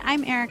 And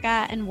I'm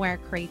Erica, and we're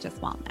Courageous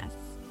Wellness.